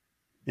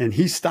 And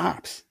he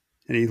stops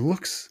and he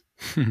looks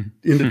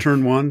into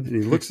turn 1 and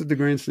he looks at the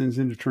grandstands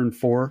into turn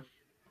 4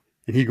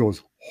 and he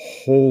goes,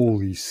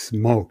 holy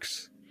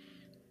smokes.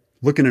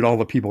 Looking at all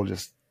the people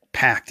just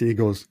packed, and he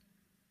goes,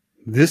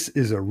 this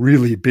is a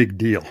really big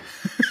deal.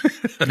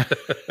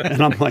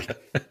 And I'm like,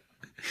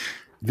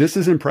 this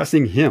is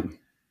impressing him.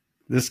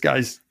 This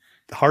guy's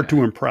hard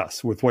to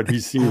impress with what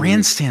he's seen.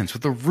 Grandstands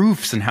with the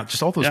roofs and how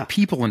just all those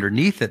people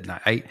underneath it.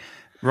 And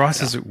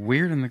Ross, is it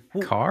weird in the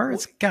car?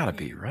 It's got to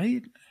be,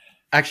 right?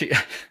 Actually,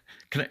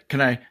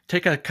 can I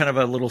take a kind of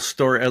a little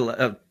story,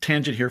 a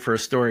tangent here for a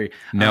story?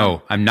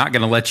 No, I'm not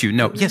going to let you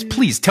know. Yes,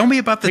 please tell me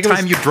about the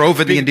time you drove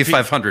in the Indy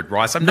 500,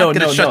 Ross. I'm not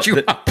going to shut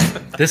you up.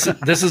 This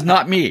is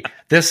not me.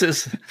 This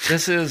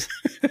is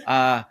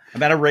I'm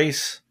at a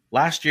race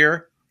last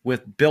year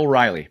with Bill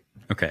Riley.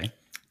 Okay.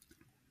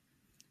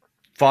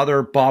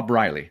 Father Bob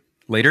Riley.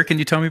 Later, can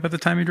you tell me about the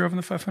time you drove in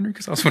the 500?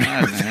 Because I was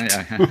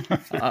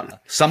wondering.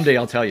 Someday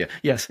I'll tell you.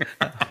 Yes.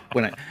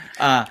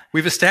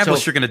 We've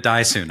established you're going to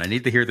die soon. I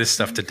need to hear this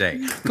stuff today.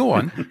 Go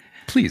on,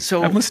 please.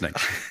 So I'm listening.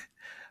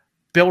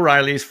 Bill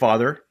Riley's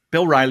father,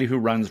 Bill Riley, who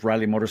runs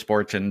Riley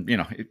Motorsports, and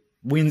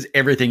wins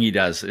everything he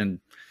does. And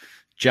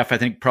Jeff, I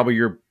think probably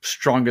your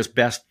strongest,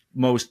 best,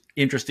 most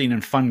interesting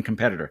and fun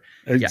competitor.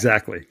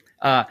 Exactly.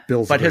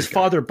 But his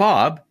father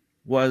Bob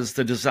was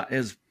the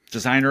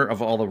designer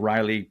of all the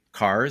Riley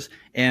cars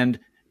and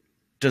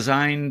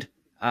designed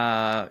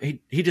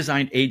he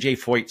designed AJ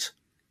Foyt's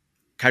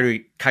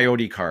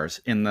Coyote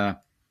cars in the, I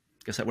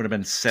guess that would have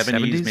been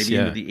 70s, maybe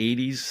into the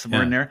 80s,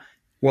 somewhere in there.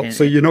 Well,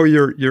 so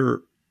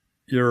your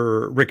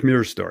Rick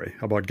Mears story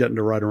about getting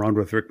to ride around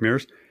with Rick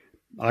Mears.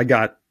 I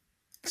got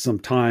some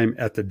time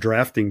at the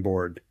drafting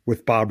board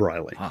with Bob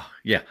Riley.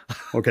 Yeah.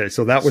 Okay,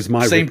 so that was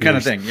my same Rick kind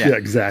Mears. of thing. Yeah,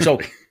 exactly. So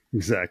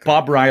exactly.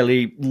 Bob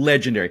Riley,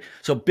 legendary.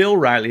 So Bill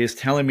Riley is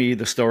telling me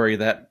the story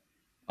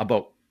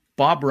about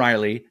Bob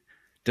Riley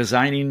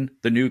designing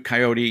the new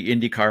Coyote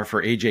Indy car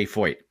for AJ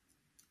Foyt.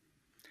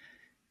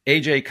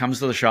 AJ comes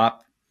to the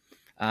shop,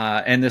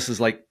 and this is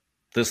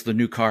the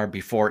new car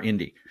before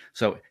Indy.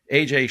 So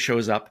AJ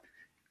shows up,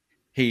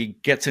 he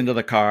gets into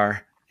the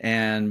car,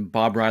 and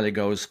Bob Riley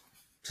goes,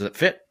 does it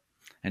fit?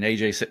 And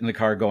AJ sitting in the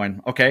car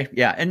going, okay,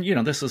 yeah. And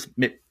this is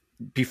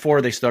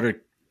before they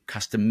started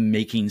custom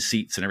making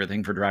seats and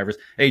everything for drivers.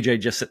 AJ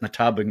just sit in the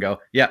tub and go,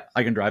 yeah,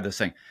 I can drive this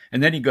thing.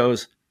 And then he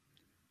goes,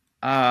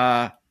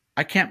 I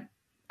can't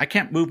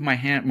move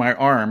my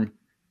arm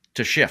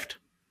to shift.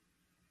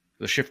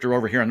 The shifter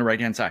over here on the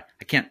right-hand side.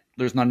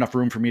 There's not enough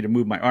room for me to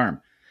move my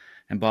arm.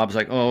 And Bob's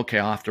like, oh, okay,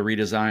 I'll have to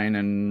redesign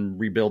and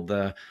rebuild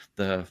the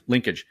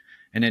linkage.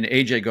 And then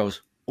AJ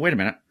goes, oh, wait a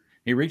minute.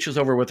 He reaches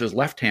over with his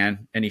left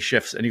hand and he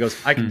shifts and he goes,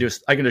 I can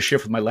just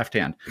shift with my left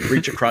hand,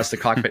 reach across the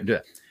cockpit and do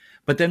it.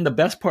 But then the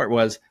best part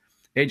was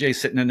AJ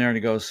sitting in there and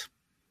he goes,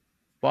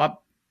 Bob,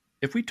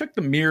 if we took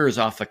the mirrors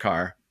off the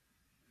car,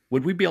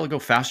 would we be able to go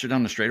faster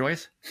down the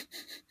straightaways?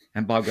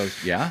 And Bob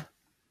goes, yeah,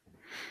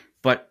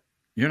 but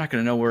you're not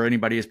going to know where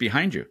anybody is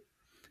behind you.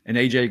 And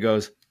AJ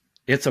goes,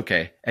 it's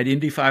okay. At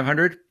Indy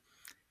 500,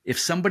 if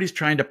somebody's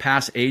trying to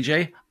pass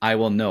AJ, I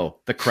will know.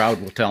 The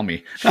crowd will tell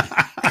me.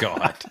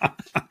 God.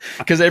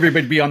 Because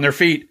everybody be on their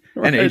feet.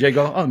 Right. And AJ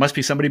go, oh, there must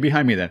be somebody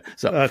behind me then.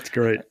 So that's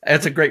great.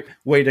 That's a great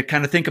way to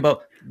kind of think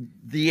about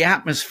the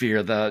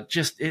atmosphere.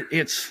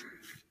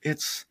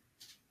 It's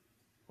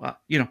well,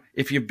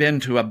 if you've been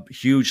to a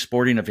huge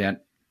sporting event,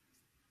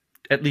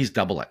 at least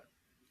double it.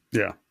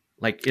 Yeah.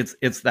 Like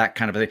it's that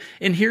kind of a thing.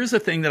 And here's the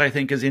thing that I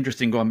think is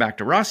interesting going back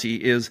to Rossi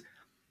is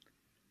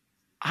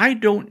I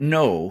don't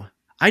know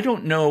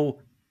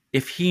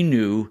if he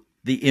knew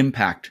the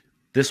impact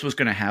this was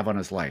going to have on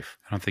his life.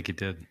 I don't think he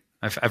did.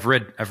 I've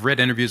read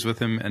interviews with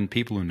him, and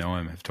people who know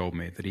him have told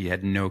me that he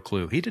had no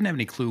clue. He didn't have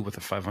any clue what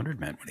the 500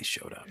 meant when he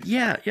showed up.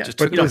 Yeah.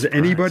 But does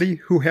anybody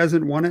who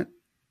hasn't won it?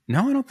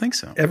 No, I don't think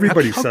so.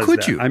 Everybody how says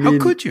could that. You? I mean,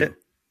 how could you?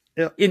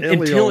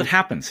 Until it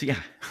happens. Yeah.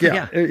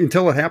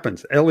 Until it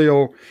happens.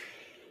 Elio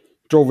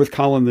drove with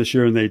Colin this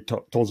year, and they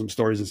told some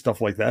stories and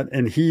stuff like that.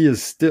 And he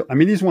is still. I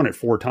mean, he's won it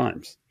 4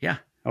 times. Yeah.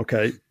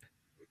 Okay,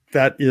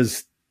 that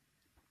is,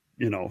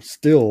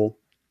 still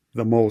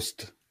the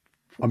most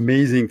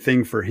amazing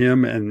thing for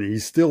him, and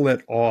he's still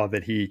at awe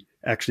that he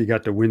actually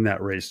got to win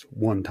that race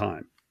 1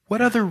 time. What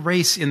other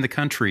race in the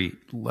country,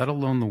 let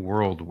alone the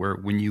world, where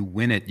when you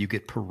win it, you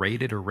get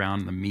paraded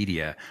around the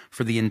media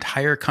for the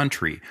entire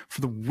country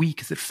for the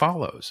week that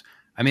follows?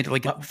 I mean,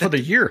 for the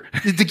year,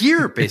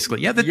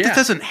 basically. Yeah, that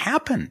doesn't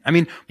happen. I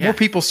mean, more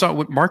people saw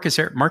what Marcus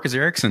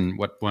Ericsson,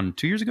 won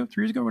 2 years ago,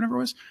 3 years ago, whatever it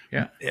was.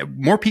 Yeah.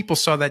 More people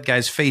saw that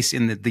guy's face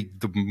in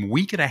the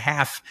week and a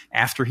half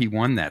after he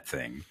won that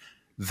thing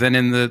than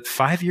in the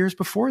 5 years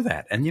before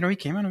that. And, he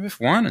came out of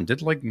F1 and did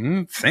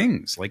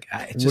things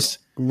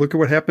look at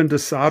what happened to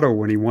Sato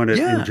when he won it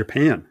in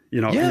Japan.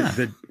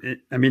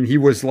 I mean, he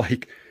was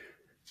like,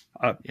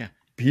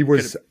 he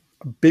was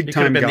a big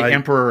time guy. The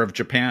emperor of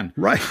Japan.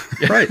 Right.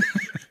 Right.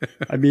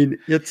 I mean,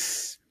 and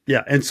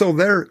so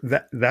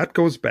that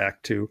goes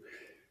back to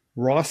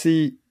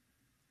Rossi.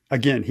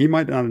 Again, he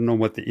might not have known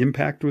what the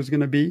impact was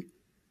going to be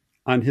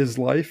on his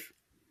life,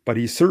 but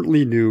he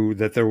certainly knew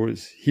that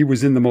he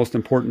was in the most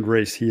important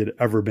race he had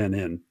ever been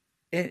in.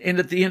 And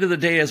at the end of the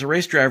day, as a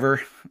race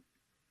driver,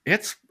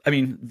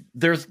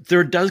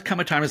 there does come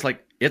a time it's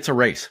like, it's a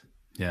race.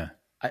 Yeah.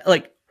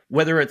 Like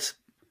whether it's,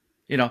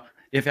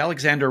 if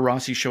Alexander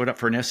Rossi showed up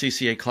for an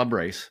SCCA club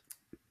race,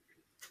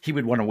 he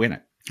would want to win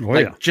it. Oh,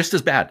 yeah. Just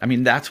as bad. I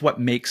mean, that's what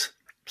makes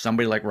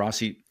somebody like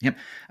Rossi him.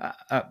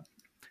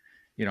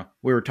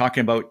 We were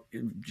talking about,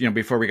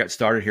 before we got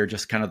started here,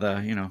 just kind of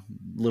the,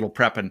 little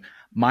prep. And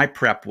my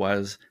prep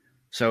was,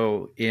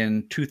 so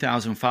in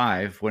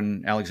 2005,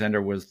 when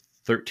Alexander was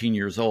 13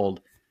 years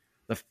old,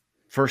 the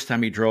first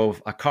time he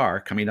drove a car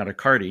coming out of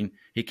karting,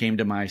 he came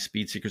to my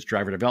Speed Seekers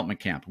driver development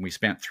camp, and we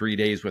spent 3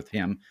 days with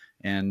him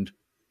and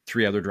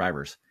 3 other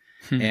drivers.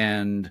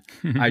 And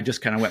I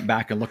just kind of went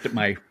back and looked at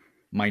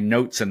my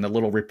notes and the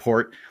little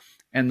report.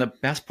 And the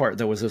best part,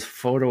 though, was this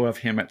photo of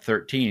him at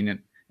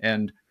 13.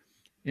 And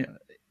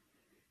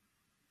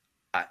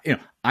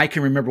I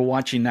can remember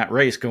watching that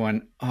race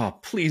going, oh,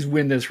 please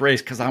win this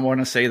race, because I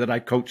want to say that I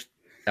coached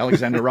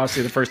Alexander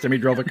Rossi the first time he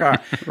drove a car.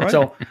 Right.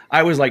 So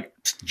I was like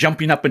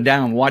jumping up and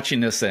down watching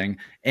this thing.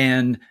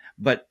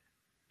 But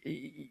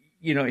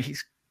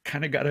he's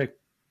kind of got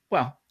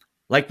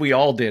like we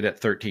all did at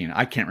 13.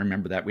 I can't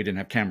remember that. We didn't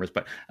have cameras,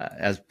 but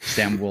as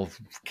Sam will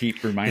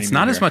keep reminding me. It's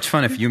not as much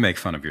fun if you make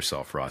fun of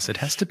yourself, Ross. It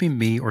has to be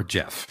me or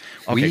Jeff.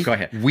 Okay, go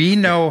ahead. We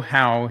know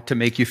how to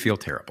make you feel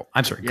terrible.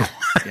 I'm sorry.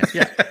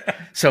 Yeah.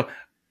 So,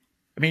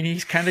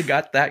 he's kind of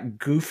got that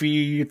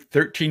goofy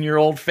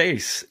 13-year-old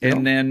face.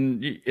 And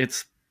then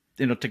it's,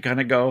 to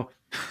kind of go,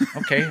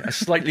 okay, a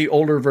slightly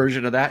older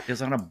version of that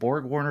is on a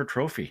Borg Warner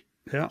trophy.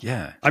 Yeah.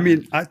 Yeah.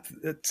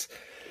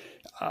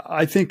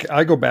 I think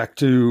I go back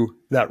to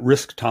that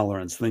risk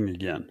tolerance thing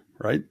again,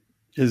 right?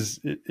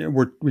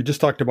 We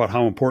just talked about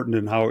how important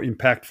and how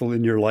impactful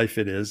in your life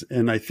it is.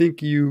 And I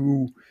think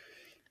you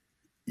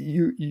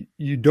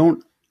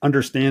don't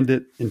understand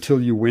it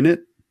until you win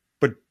it,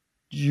 but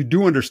you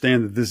do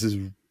understand that this is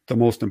the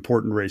most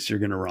important race you're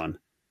going to run.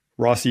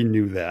 Rossi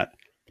knew that.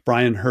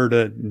 Brian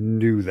Herta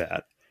knew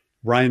that.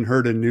 Brian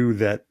Herta knew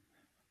that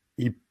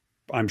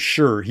I'm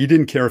sure he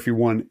didn't care if he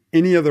won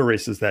any other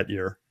races that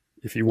year.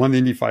 If he won the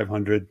Indy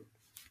 500,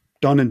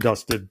 done and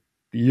dusted,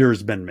 the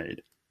year's been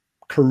made.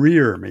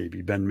 Career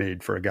maybe been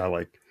made for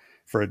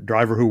a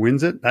driver who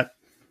wins it.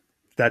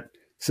 That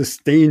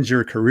sustains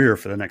your career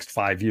for the next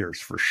 5 years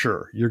for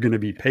sure. You're going to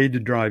be paid to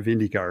drive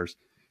Indy cars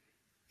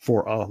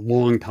for a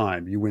long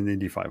time. You win the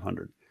Indy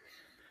 500.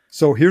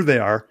 So here they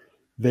are.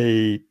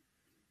 They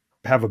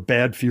have a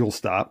bad fuel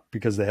stop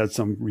because they had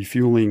some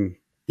refueling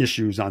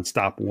issues on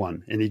stop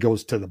 1, and he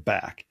goes to the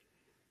back.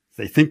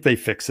 They think they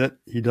fix it.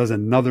 He does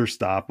another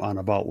stop on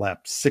about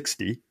lap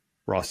 60,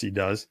 Rossi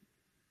does,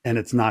 and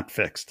it's not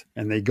fixed.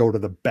 And they go to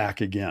the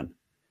back again.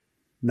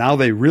 Now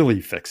they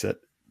really fix it,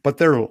 but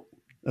they're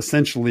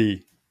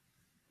essentially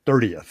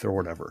 30th or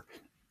whatever.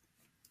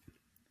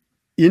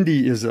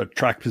 Indy is a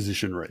track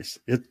position race.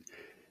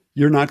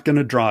 You're not going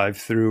to drive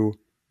through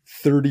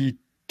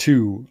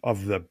 32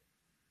 of the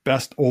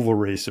best oval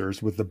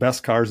racers with the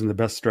best cars and the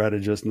best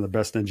strategists and the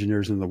best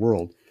engineers in the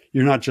world.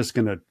 You're not just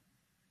going to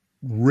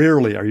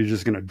Rarely are you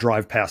just going to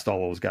drive past all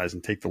those guys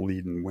and take the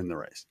lead and win the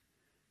race.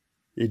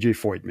 AJ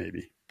Foyt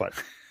maybe, but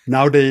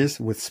nowadays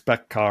with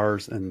spec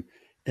cars and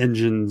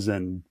engines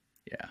and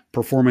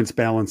performance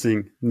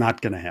balancing,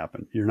 not going to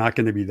happen. You're not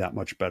going to be that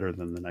much better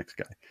than the next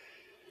guy.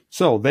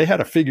 So they had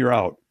to figure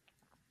out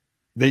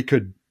they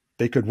could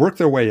work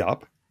their way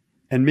up,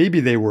 and maybe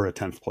they were a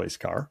 10th place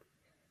car,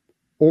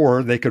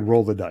 or they could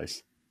roll the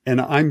dice. And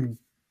I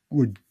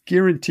would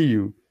guarantee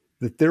you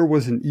that there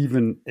wasn't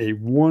even a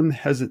one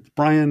hesitant.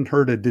 Brian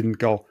Herta didn't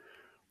go,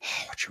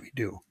 oh, what should we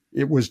do?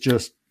 It was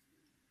just,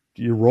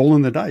 you're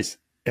rolling the dice.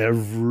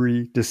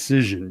 Every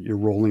decision, you're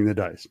rolling the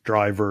dice.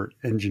 Driver,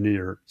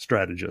 engineer,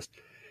 strategist.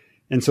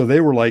 And so they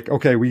were like,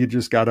 okay, we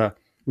got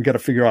to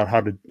figure out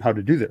how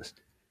to do this.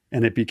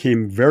 And it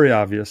became very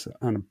obvious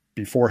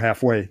before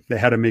halfway, they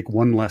had to make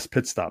one less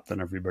pit stop than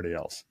everybody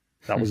else.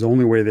 That was the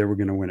only way they were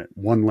going to win it.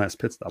 One less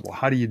pit stop. Well,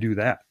 how do you do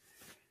that?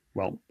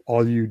 Well,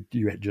 you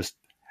just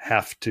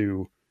have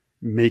to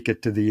make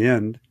it to the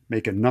end,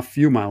 make enough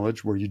fuel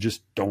mileage where you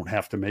just don't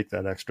have to make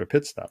that extra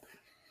pit stop.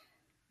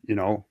 You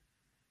know,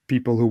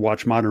 people who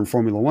watch modern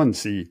Formula One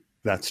see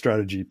that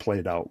strategy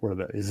played out.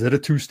 Is it a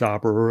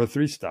 2-stopper or a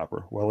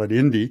 3-stopper? Well, at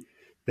Indy,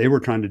 they were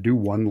trying to do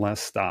one less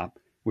stop,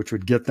 which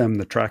would get them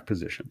the track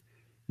position.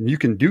 And you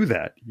can do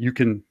that.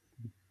 The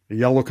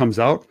yellow comes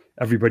out,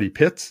 everybody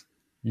pits.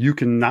 You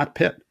can not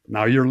pit.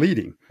 Now you're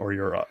leading, or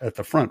you're at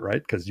the front,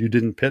 right? Because you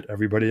didn't pit,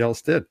 everybody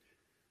else did.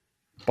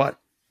 But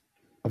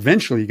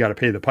eventually you got to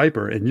pay the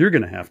piper, and you're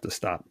going to have to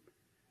stop.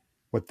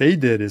 What they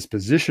did is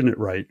position it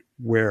right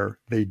where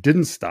they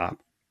didn't stop,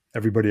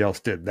 everybody else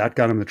did. That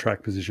got them the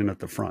track position at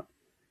the front.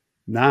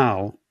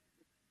 Now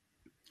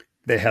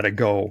they had to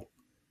go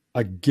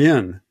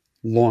again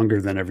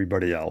longer than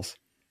everybody else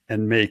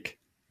and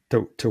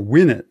to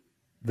win it,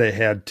 they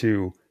had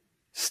to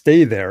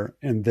stay there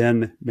and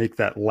then make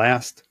that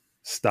last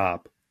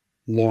stop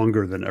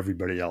longer than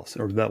everybody else,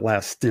 or that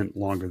last stint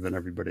longer than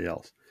everybody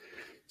else.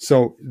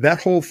 So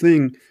that whole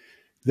thing,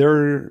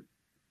 their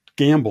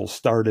gamble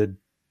started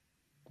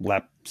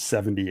lap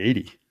 70,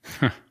 80.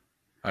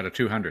 Out of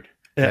 200.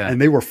 Yeah.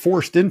 And they were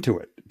forced into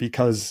it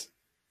because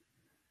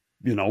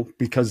of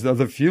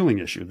the fueling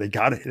issue. They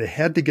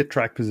had to get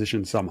track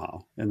position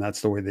somehow. And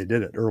that's the way they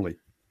did it early.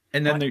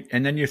 And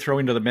then you throw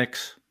into the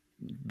mix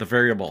the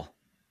variable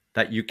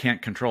that you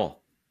can't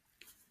control.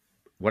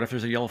 What if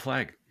there's a yellow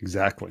flag?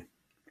 Exactly.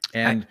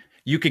 And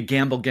you could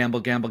gamble,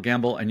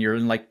 and you're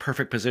in like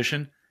perfect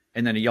position.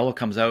 And then a yellow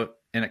comes out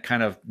and it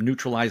kind of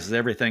neutralizes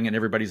everything and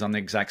everybody's on the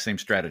exact same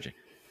strategy.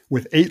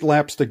 With 8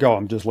 laps to go,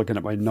 I'm just looking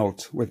at my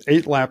notes. With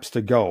 8 laps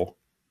to go,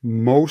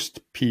 most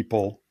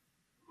people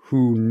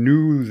who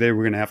knew they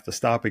were going to have to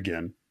stop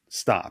again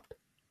stopped,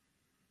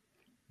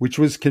 which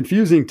was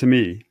confusing to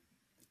me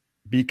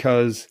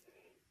because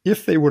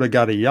if they would have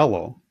got a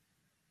yellow,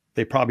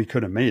 they probably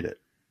could have made it.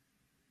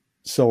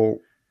 So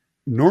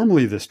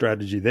normally the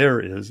strategy there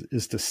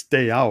is to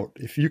stay out.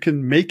 If you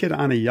can make it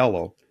on a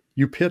yellow,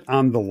 you pit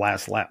on the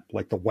last lap,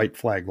 like the white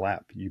flag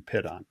lap you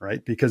pit on,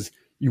 right? Because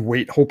you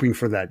wait hoping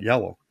for that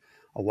yellow.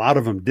 A lot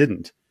of them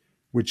didn't,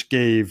 which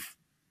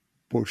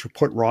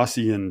put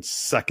Rossi in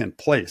second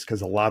place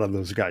because a lot of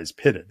those guys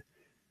pitted.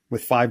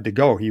 With 5 to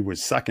go, he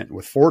was second.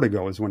 With 4 to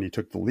go is when he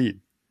took the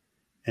lead.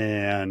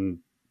 And,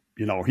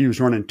 he was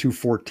running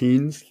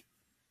 2:14s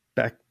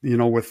back,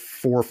 with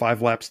 4 or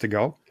 5 laps to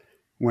go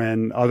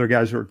when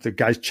the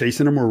guys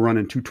chasing him were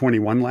running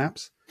 2:21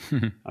 laps.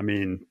 I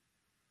mean,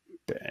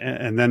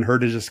 and then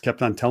Herta just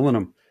kept on telling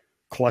him,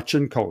 clutch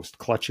and coast.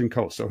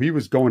 So he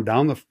was going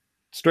down the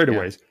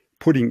straightaways,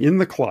 putting in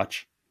the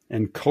clutch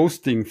and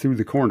coasting through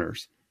the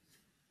corners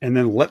and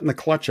then letting the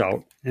clutch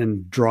out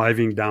and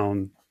driving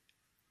down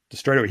the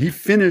straightaway.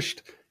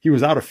 He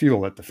was out of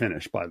fuel at the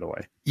finish, by the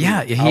way.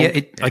 Yeah.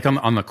 Like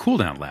on the cool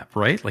down lap,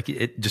 right? Like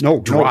it just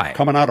dry. No,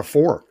 coming out of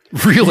 4.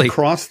 Really?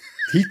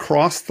 He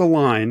crossed the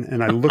line,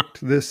 and I looked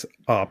this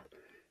up.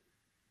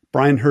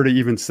 Brian Herta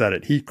even said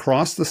it. He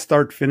crossed the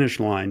start-finish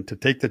line to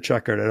take the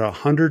checkered at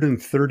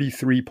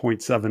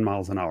 133.7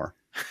 miles an hour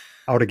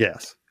out of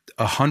gas.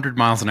 100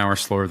 miles an hour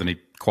slower than he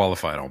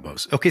qualified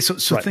almost. Okay, so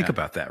right. Think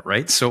about that,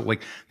 right? So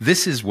like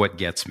this is what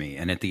gets me.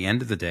 And at the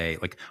end of the day,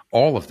 like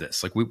all of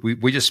this, like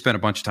we just spent a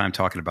bunch of time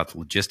talking about the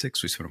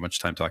logistics. We spent a bunch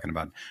of time talking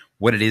about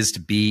what it is to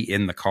be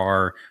in the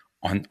car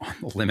on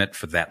the limit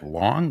for that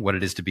long, what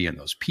it is to be in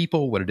those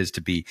people, what it is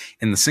to be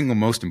in the single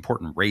most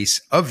important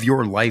race of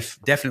your life,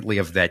 definitely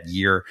of that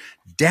year,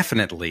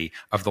 definitely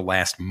of the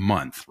last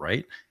month,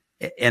 right?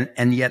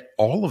 And yet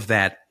all of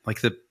that,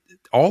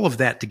 all of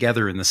that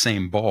together in the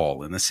same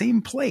ball, in the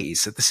same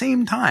place, at the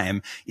same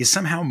time, is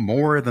somehow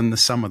more than the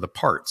sum of the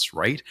parts,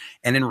 right?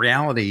 And in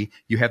reality,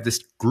 you have this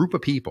group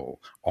of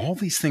people, all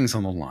these things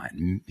on the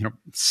line,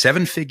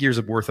 7 figures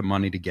of worth of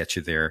money to get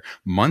you there,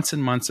 months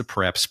and months of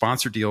prep,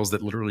 sponsor deals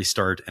that literally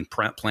start, and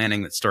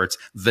planning that starts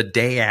the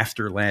day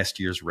after last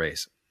year's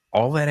race.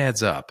 All that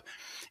adds up.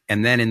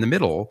 And then in the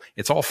middle,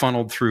 it's all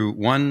funneled through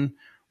one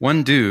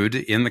dude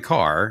in the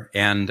car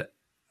and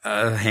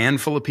a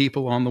handful of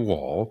people on the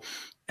wall,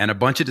 and a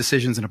bunch of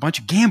decisions and a bunch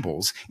of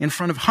gambles in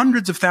front of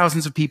hundreds of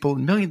thousands of people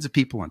and millions of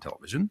people on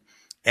television.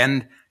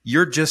 And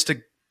you're just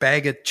a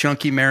bag of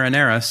chunky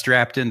marinara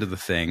strapped into the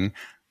thing,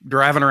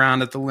 driving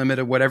around at the limit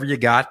of whatever you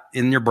got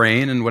in your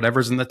brain and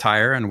whatever's in the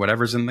tire and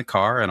whatever's in the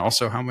car, and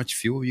also how much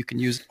fuel you can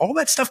use, all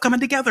that stuff coming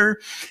together.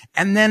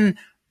 And then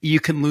you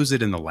can lose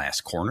it in the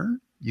last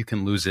corner. You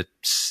can lose it,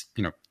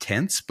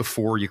 tenths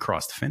before you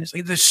cross the finish.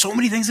 Like, there's so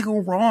many things that go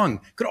wrong.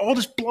 Could all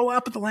just blow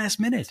up at the last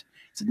minute.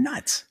 It's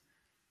nuts.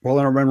 Well,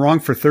 and I went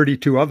wrong for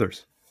 32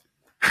 others.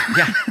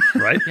 Yeah.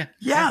 Right?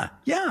 Yeah.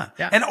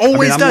 And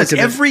always does,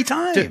 every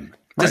time.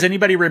 Does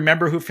anybody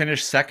remember who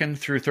finished second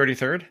through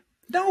 33rd?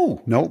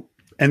 No.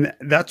 And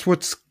that's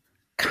what's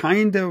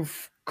kind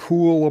of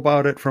cool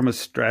about it from a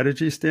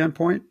strategy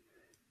standpoint.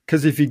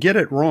 Because if you get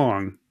it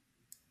wrong,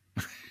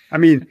 I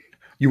mean,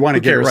 you want to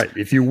get it right.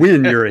 If you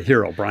win, you're a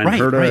hero. Brian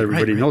Herta,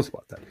 everybody knows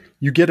about that.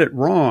 You get it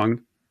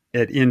wrong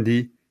at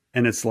Indy,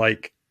 and it's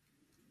like,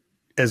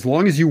 as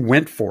long as you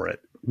went for it,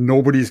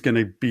 nobody's going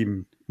to be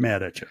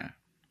mad at you.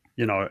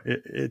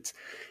 It's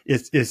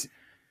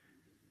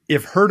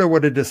if Herta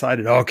would have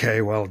decided,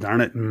 okay, well,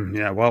 darn it.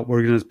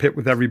 We're going to pit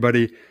with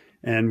everybody,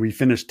 and we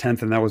finished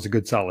 10th, and that was a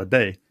good solid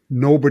day.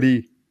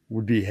 Nobody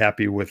would be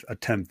happy with a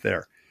 10th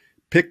there.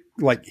 Pick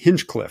like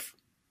Hinchcliffe,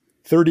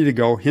 30 to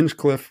go.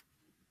 Hinchcliffe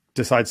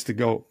decides to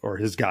go, or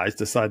his guys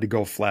decide to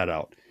go flat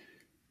out.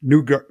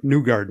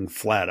 Newgarden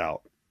flat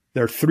out.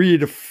 They're 3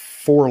 to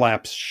 4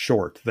 laps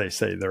short, they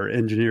say. Their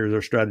engineers,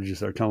 their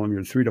strategists are telling them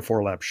you're 3 to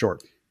 4 laps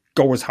short.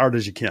 Go as hard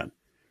as you can.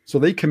 So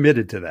they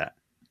committed to that.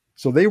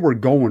 So they were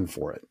going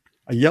for it.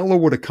 A yellow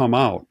would have come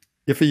out.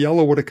 If a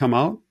yellow would have come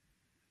out,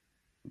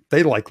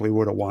 they likely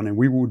would have won, and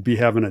we would be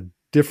having a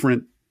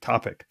different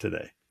topic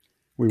today.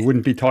 We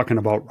wouldn't be talking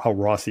about how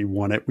Rossi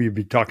won it. We'd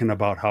be talking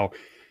about how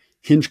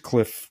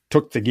Hinchcliffe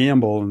took the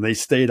gamble and they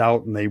stayed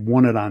out and they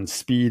won it on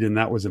speed, and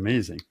that was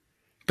amazing.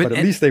 but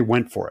at least they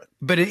went for it.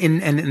 But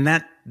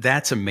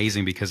that's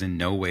amazing, because in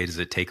no way does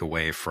it take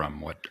away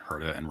from what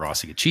Herta and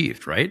Rossi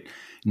achieved, right?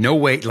 No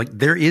way, like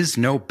there is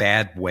no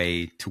bad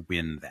way to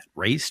win that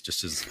race,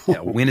 just as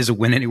a win is a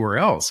win anywhere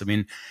else. I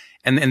mean,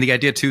 and the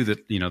idea too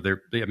that,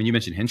 you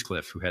mentioned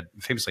Hinchcliffe, who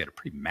famously had a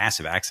pretty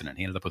massive accident.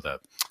 He ended up with a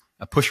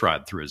push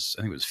rod through his,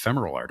 I think it was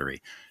femoral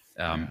artery.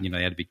 They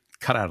had to be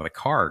cut out of the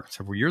car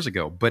several years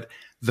ago. But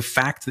the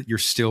fact that you're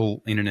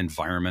still in an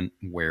environment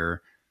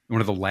where, one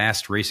of the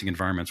last racing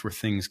environments where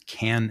things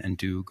can and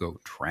do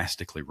go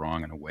drastically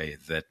wrong in a way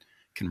that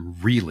can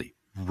really,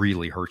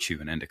 really hurt you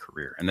and end a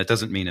career. And that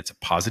doesn't mean it's a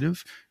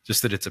positive,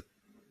 just that it's a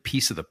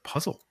piece of the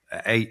puzzle.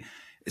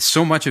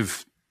 So much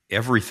of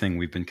everything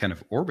we've been kind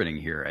of orbiting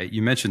here.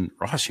 You mentioned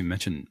Ross, you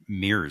mentioned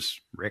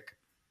Mears, Rick,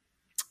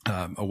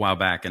 a while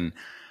back. And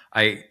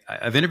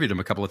I've interviewed him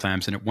a couple of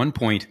times. And at one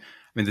point,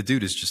 I mean, the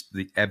dude is just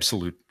the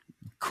absolute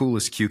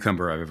coolest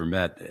cucumber I've ever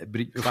met.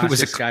 But he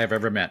was a guy I've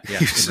ever met. Yeah,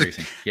 in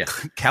racing. Yeah,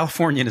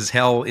 Californian as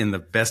hell in the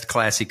best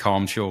classy,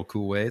 calm, chill,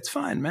 cool way. It's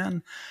fine,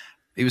 man.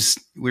 We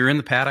were in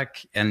the paddock,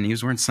 and he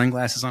was wearing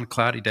sunglasses on a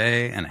cloudy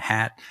day and a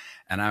hat.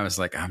 And I was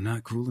like, I'm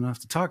not cool enough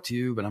to talk to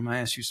you, but I'm gonna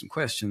ask you some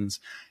questions.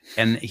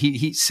 And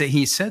he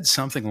said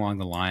something along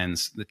the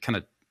lines that kind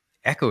of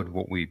echoed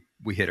what we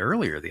hit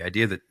earlier, the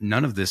idea that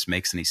none of this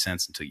makes any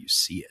sense until you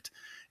see it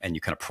and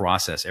you kind of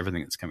process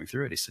everything that's coming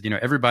through it. He said,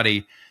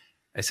 everybody,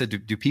 I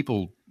said, do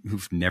people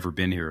who've never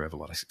been here, have a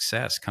lot of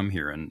success, come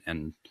here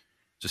and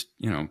just,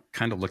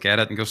 kind of look at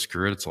it and go,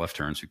 screw it, it's left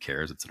turns, who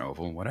cares, it's an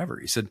oval, whatever.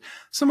 He said,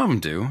 some of them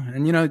do.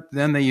 And,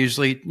 then they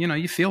usually,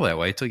 you feel that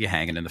way till you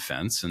hang it in the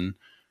fence and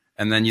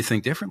then you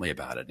think differently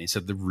about it. And he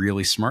said, the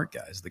really smart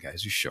guys, the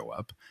guys who show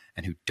up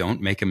and who don't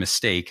make a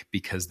mistake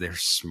because they're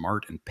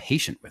smart and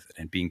patient with it,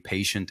 and being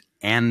patient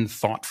and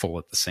thoughtful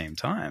at the same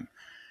time.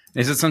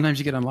 And he said, sometimes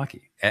you get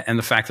unlucky. And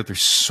the fact that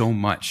there's so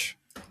much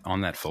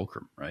on that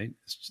fulcrum, right?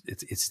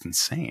 It's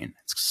insane.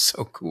 It's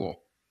so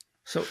cool.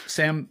 So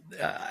Sam,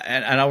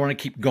 and I want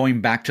to keep going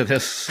back to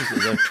this,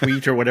 the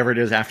tweet or whatever it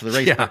is after the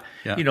race.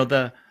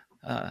 Yeah.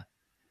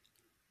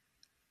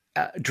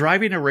 But,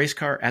 driving a race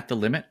car at the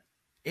limit,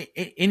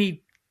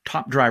 any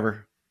top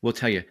driver will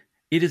tell you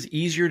it is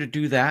easier to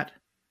do that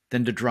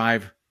than to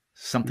drive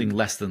something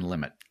less than the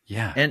limit.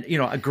 Yeah. And,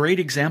 a great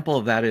example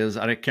of that is,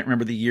 I can't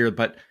remember the year,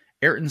 but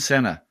Ayrton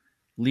Senna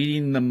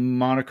leading the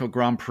Monaco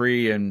Grand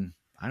Prix, and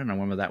I don't know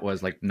when that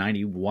was, like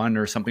 91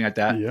 or something like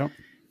that. Yeah.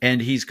 And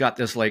he's got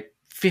this like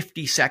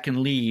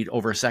 50-second lead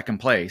over second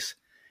place.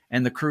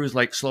 And the crew's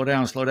like, slow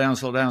down, slow down,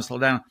 slow down, slow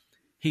down.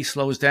 He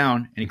slows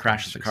down and he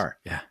crashes the car.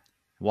 Yeah.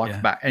 Walks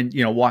back and,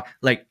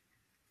 like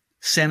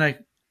Senna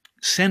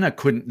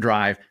couldn't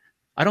drive.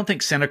 I don't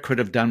think Senna could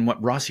have done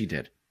what Rossi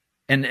did.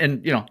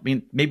 And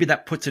maybe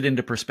that puts it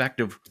into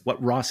perspective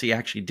what Rossi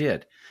actually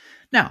did.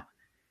 Now,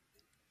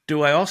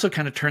 do I also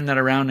kind of turn that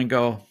around and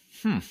go,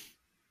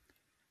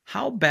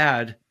 how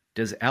bad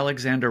does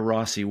Alexander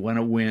Rossi want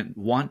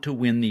to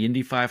win the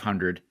Indy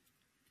 500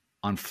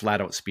 on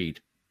flat out speed?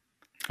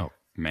 Oh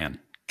man,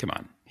 come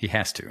on. He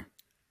has to.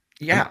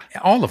 Yeah.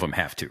 All of them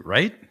have to,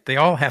 right? They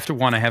all have to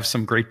want to have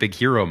some great big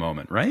hero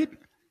moment, right?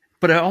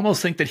 But I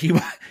almost think that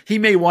he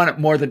may want it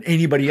more than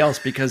anybody else,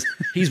 because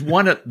he's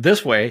won it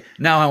this way.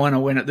 Now I want to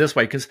win it this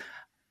way, because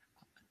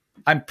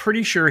I'm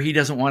pretty sure he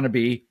doesn't want to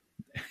be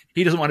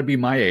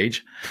my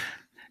age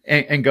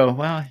and go,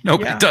 well,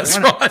 nobody does,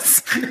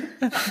 Ross.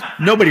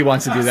 Nobody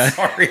wants to do that.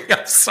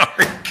 I'm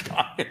sorry.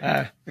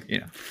 God.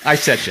 I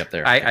set you up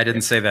there. I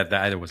didn't say that.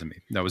 That wasn't me.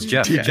 That was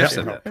Jeff. Yeah, Jeff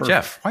said no, that. perfect.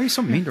 Jeff, why are you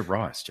so mean to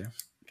Ross, Jeff?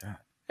 God.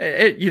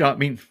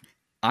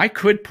 I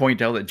could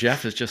point out that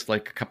Jeff is just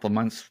like a couple of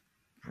months,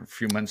 or a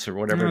few months or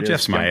whatever it is.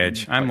 Jeff's my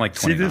age. I'm like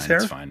 29. See this hair?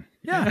 It's fine.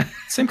 Yeah.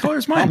 Same color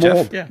as mine, I'm Jeff.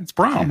 old. Yeah. It's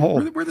brown. I'm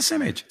old. We're the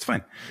same age. It's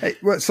fine. Hey,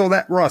 so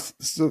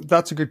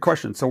that's a good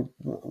question. So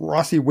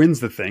Rossi wins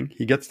the thing.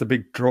 He gets the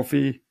big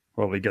trophy.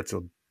 Well, he gets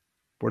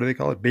what do they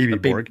call it? Baby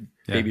Borg.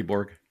 Baby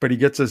Borg. But he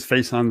gets his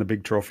face on the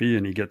big trophy,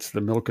 and he gets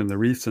the milk and the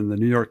wreaths and the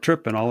New York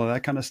trip and all of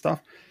that kind of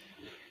stuff.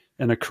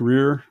 And a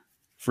career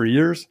for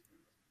years.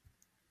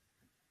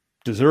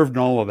 Deserved and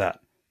all of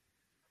that.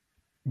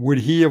 Would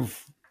he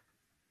have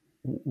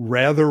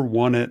rather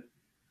won it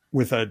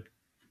with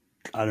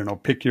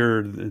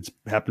it's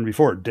happened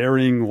before,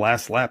 daring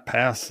last lap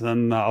pass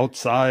on the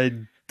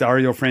outside,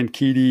 Dario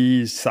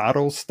Franchitti,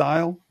 Sato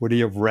style? Would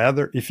he have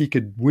rather, if he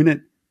could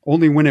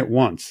only win it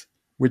once,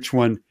 which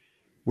one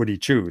would he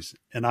choose?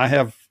 And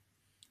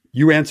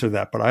you answer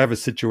that, but I have a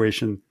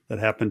situation that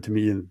happened to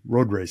me in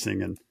road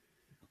racing, and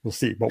we'll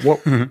see. But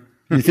what do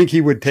you think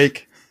he would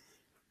take?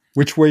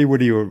 Which way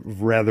would he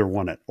have rather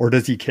won it? Or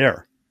does he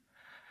care?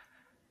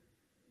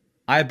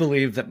 I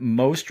believe that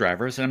most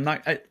drivers, and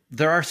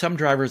there are some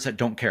drivers that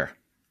don't care.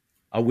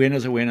 A win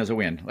is a win is a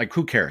win. Like,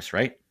 who cares,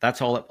 right?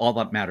 That's all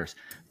that matters.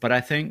 But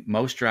I think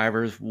most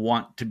drivers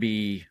want to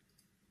be,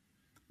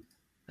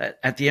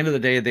 at the end of the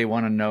day, they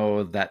want to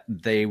know that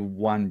they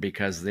won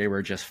because they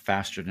were just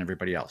faster than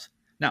everybody else.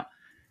 Now,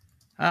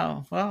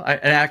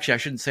 I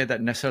shouldn't say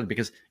that necessarily,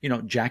 because,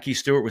 Jackie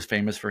Stewart was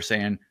famous for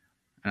saying,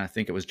 and I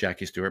think it was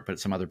Jackie Stewart, but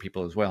some other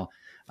people as well,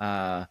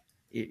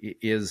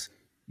 is,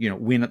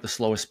 win at the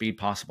slowest speed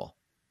possible.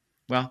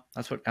 Well,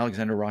 that's what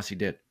Alexander Rossi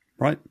did.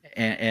 Right.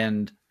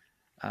 And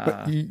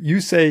but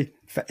you say,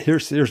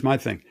 here's my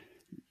thing.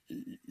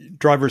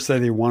 Drivers say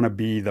they want to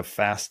be the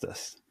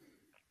fastest.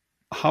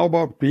 How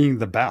about being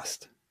the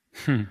best?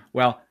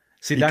 Well,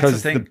 see, because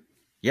that's the thing.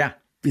 Yeah.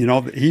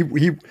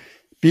 He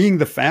being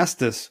the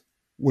fastest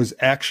was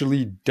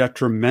actually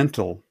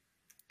detrimental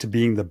to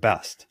being the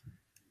best.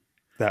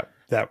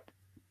 That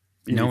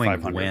knowing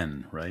 500.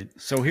 when, right?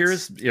 So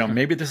here's,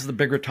 maybe this is the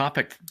bigger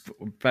topic,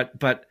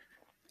 but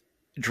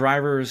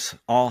drivers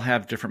all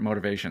have different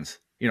motivations.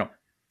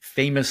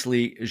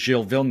 Famously,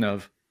 Gilles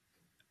Villeneuve,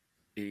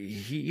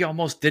 he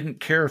almost didn't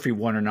care if he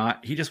won or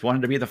not. He just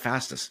wanted to be the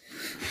fastest.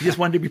 He just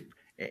wanted to be,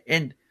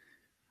 and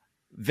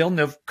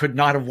Villeneuve could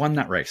not have won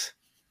that race.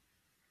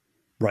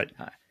 Right.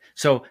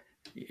 So,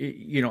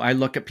 I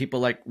look at people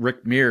like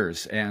Rick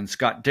Mears and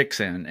Scott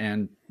Dixon,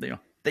 and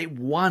they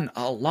won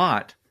a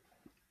lot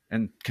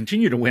and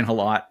continue to win a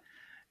lot.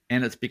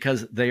 And it's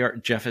because they are,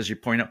 Jeff, as you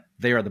point out,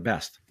 they are the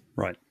best.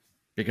 Right.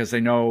 Because they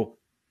know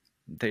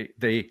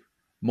they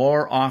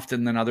more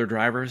often than other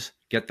drivers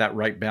get that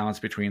right balance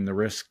between the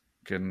risk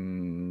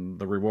and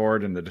the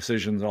reward and the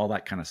decisions, all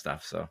that kind of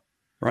stuff. So,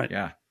 right.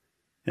 Yeah.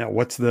 Yeah.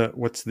 What's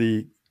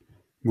the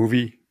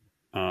movie?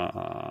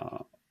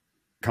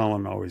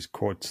 Colin always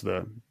quotes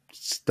the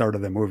start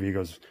of the movie. He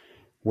goes,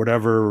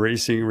 whatever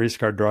race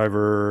car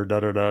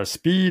driver,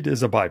 speed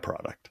is a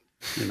byproduct.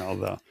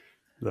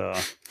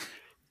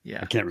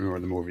 Yeah. I can't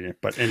remember the movie,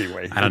 but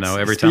anyway. I don't know.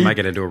 Every time I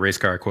get into a race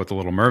car, I quote The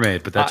Little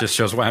Mermaid, but that just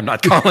shows why I'm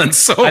not Colin.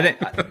 So I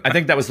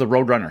think that was the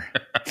Roadrunner.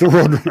 The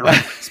Roadrunner.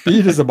 Right?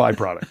 Speed is a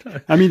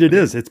byproduct. I mean, it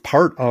is. It's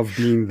part of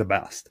being the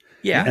best.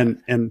 Yeah.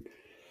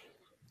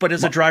 But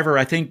as a driver,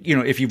 I think,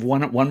 if you've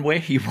won it one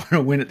way, you want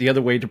to win it the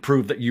other way to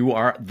prove that you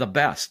are the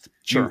best.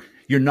 Sure.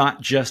 You're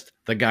not just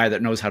the guy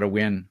that knows how to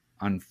win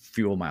on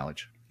fuel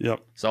mileage.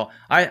 Yep. So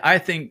I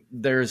think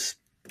there's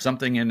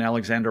something in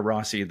Alexander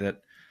Rossi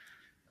that,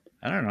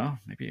 I don't know,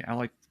 maybe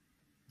Alex,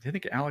 do you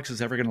think Alex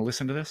is ever going to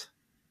listen to this?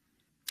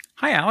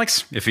 Hi,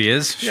 Alex. If he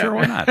is, sure,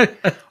 why not?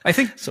 I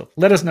think so.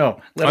 Let us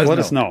know. Let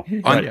us know.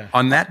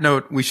 On that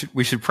note, we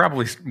should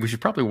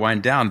probably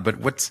wind down. But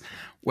what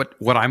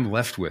I'm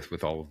left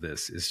with all of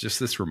this is just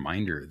this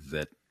reminder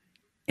that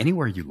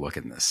anywhere you look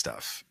in this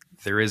stuff,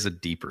 there is a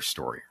deeper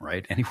story,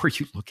 right? Anywhere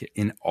you look at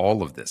in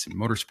all of this, in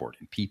motorsport,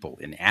 in people,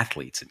 in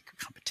athletes, in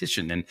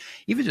competition, and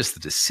even just the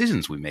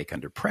decisions we make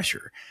under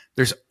pressure,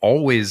 there's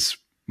always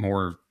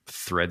more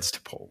threads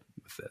to pull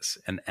with this.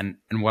 And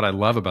what I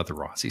love about the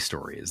Rossi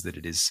story is that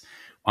it is,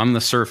 on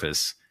the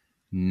surface,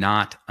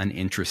 not an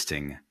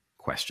interesting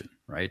question,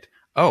 right?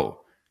 Oh,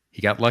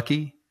 he got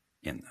lucky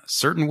in a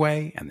certain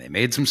way, and they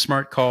made some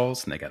smart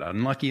calls, and they got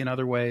unlucky in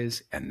other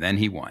ways, and then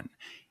he won.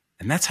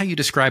 And that's how you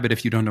describe it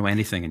if you don't know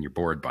anything and you're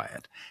bored by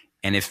it.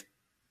 And if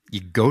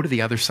you go to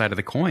the other side of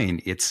the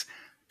coin, it's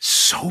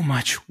so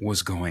much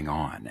was going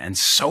on, and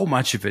so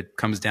much of it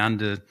comes down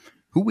to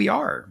who we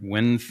are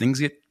when things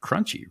get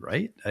crunchy,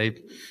 right? I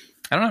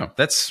don't know.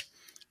 I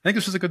think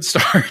this was a good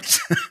start.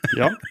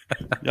 Yep.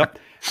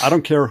 I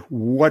don't care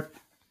what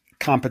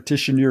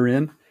competition you're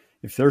in.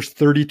 If there's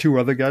 32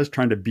 other guys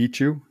trying to beat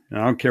you, and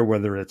I don't care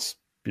whether it's,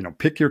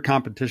 pick your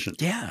competition.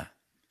 Yeah.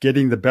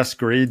 Getting the best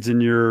grades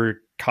in your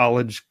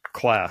college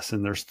class,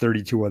 and there's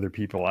 32 other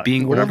people out.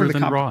 Being whatever older the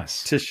than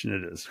Ross. competition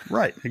it is.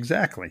 Right,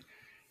 exactly.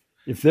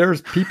 If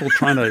there's people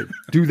trying to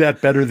do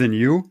that better than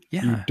you,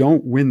 you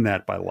don't win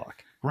that by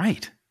luck.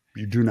 Right.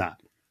 You do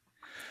not.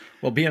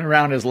 Well, being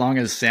around as long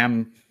as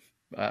Sam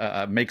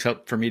makes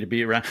up for me to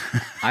be around,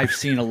 I've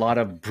seen a lot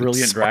of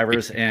brilliant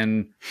drivers,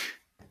 and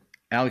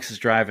Alex's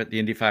drive at the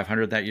Indy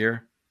 500 that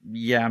year,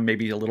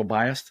 maybe a little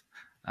biased,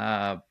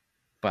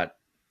 but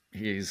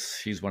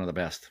he's one of the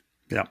best.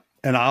 Yeah.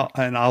 And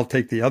I'll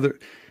take the other,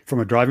 from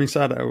a driving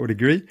side, I would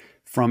agree.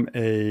 From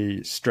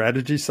a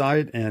strategy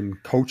side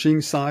and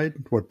coaching side,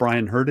 what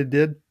Brian Herta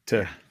did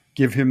to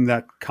give him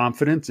that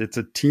confidence. It's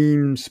a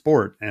team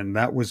sport, and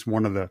that was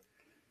one of the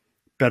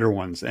better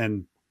ones.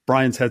 And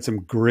Brian's had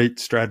some great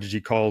strategy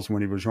calls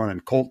when he was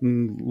running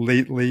Colton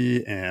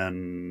lately,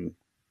 and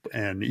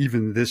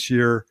even this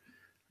year,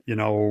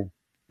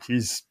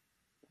 he's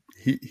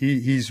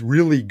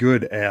really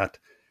good at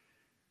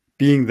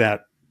being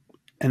that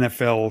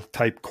NFL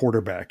type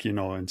quarterback,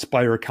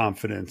 inspire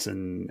confidence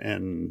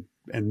and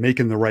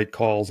making the right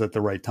calls at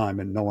the right time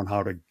and knowing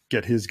how to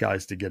get his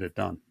guys to get it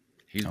done.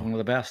 He's one of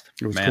the best.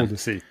 It was cool to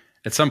see.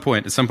 At some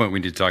point, we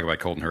need to talk about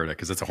Colton Herta,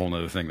 because that's a whole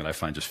other thing that I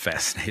find just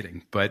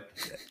fascinating. But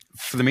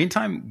for the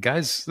meantime,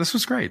 guys, this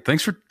was great.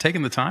 Thanks for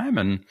taking the time,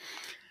 and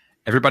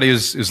everybody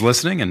who's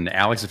listening, and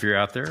Alex, if you're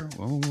out there,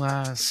 we'll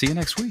see you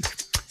next week.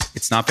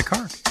 It's Not the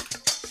Car.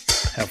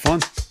 Have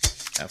fun.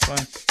 Have fun.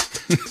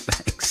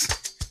 Thanks.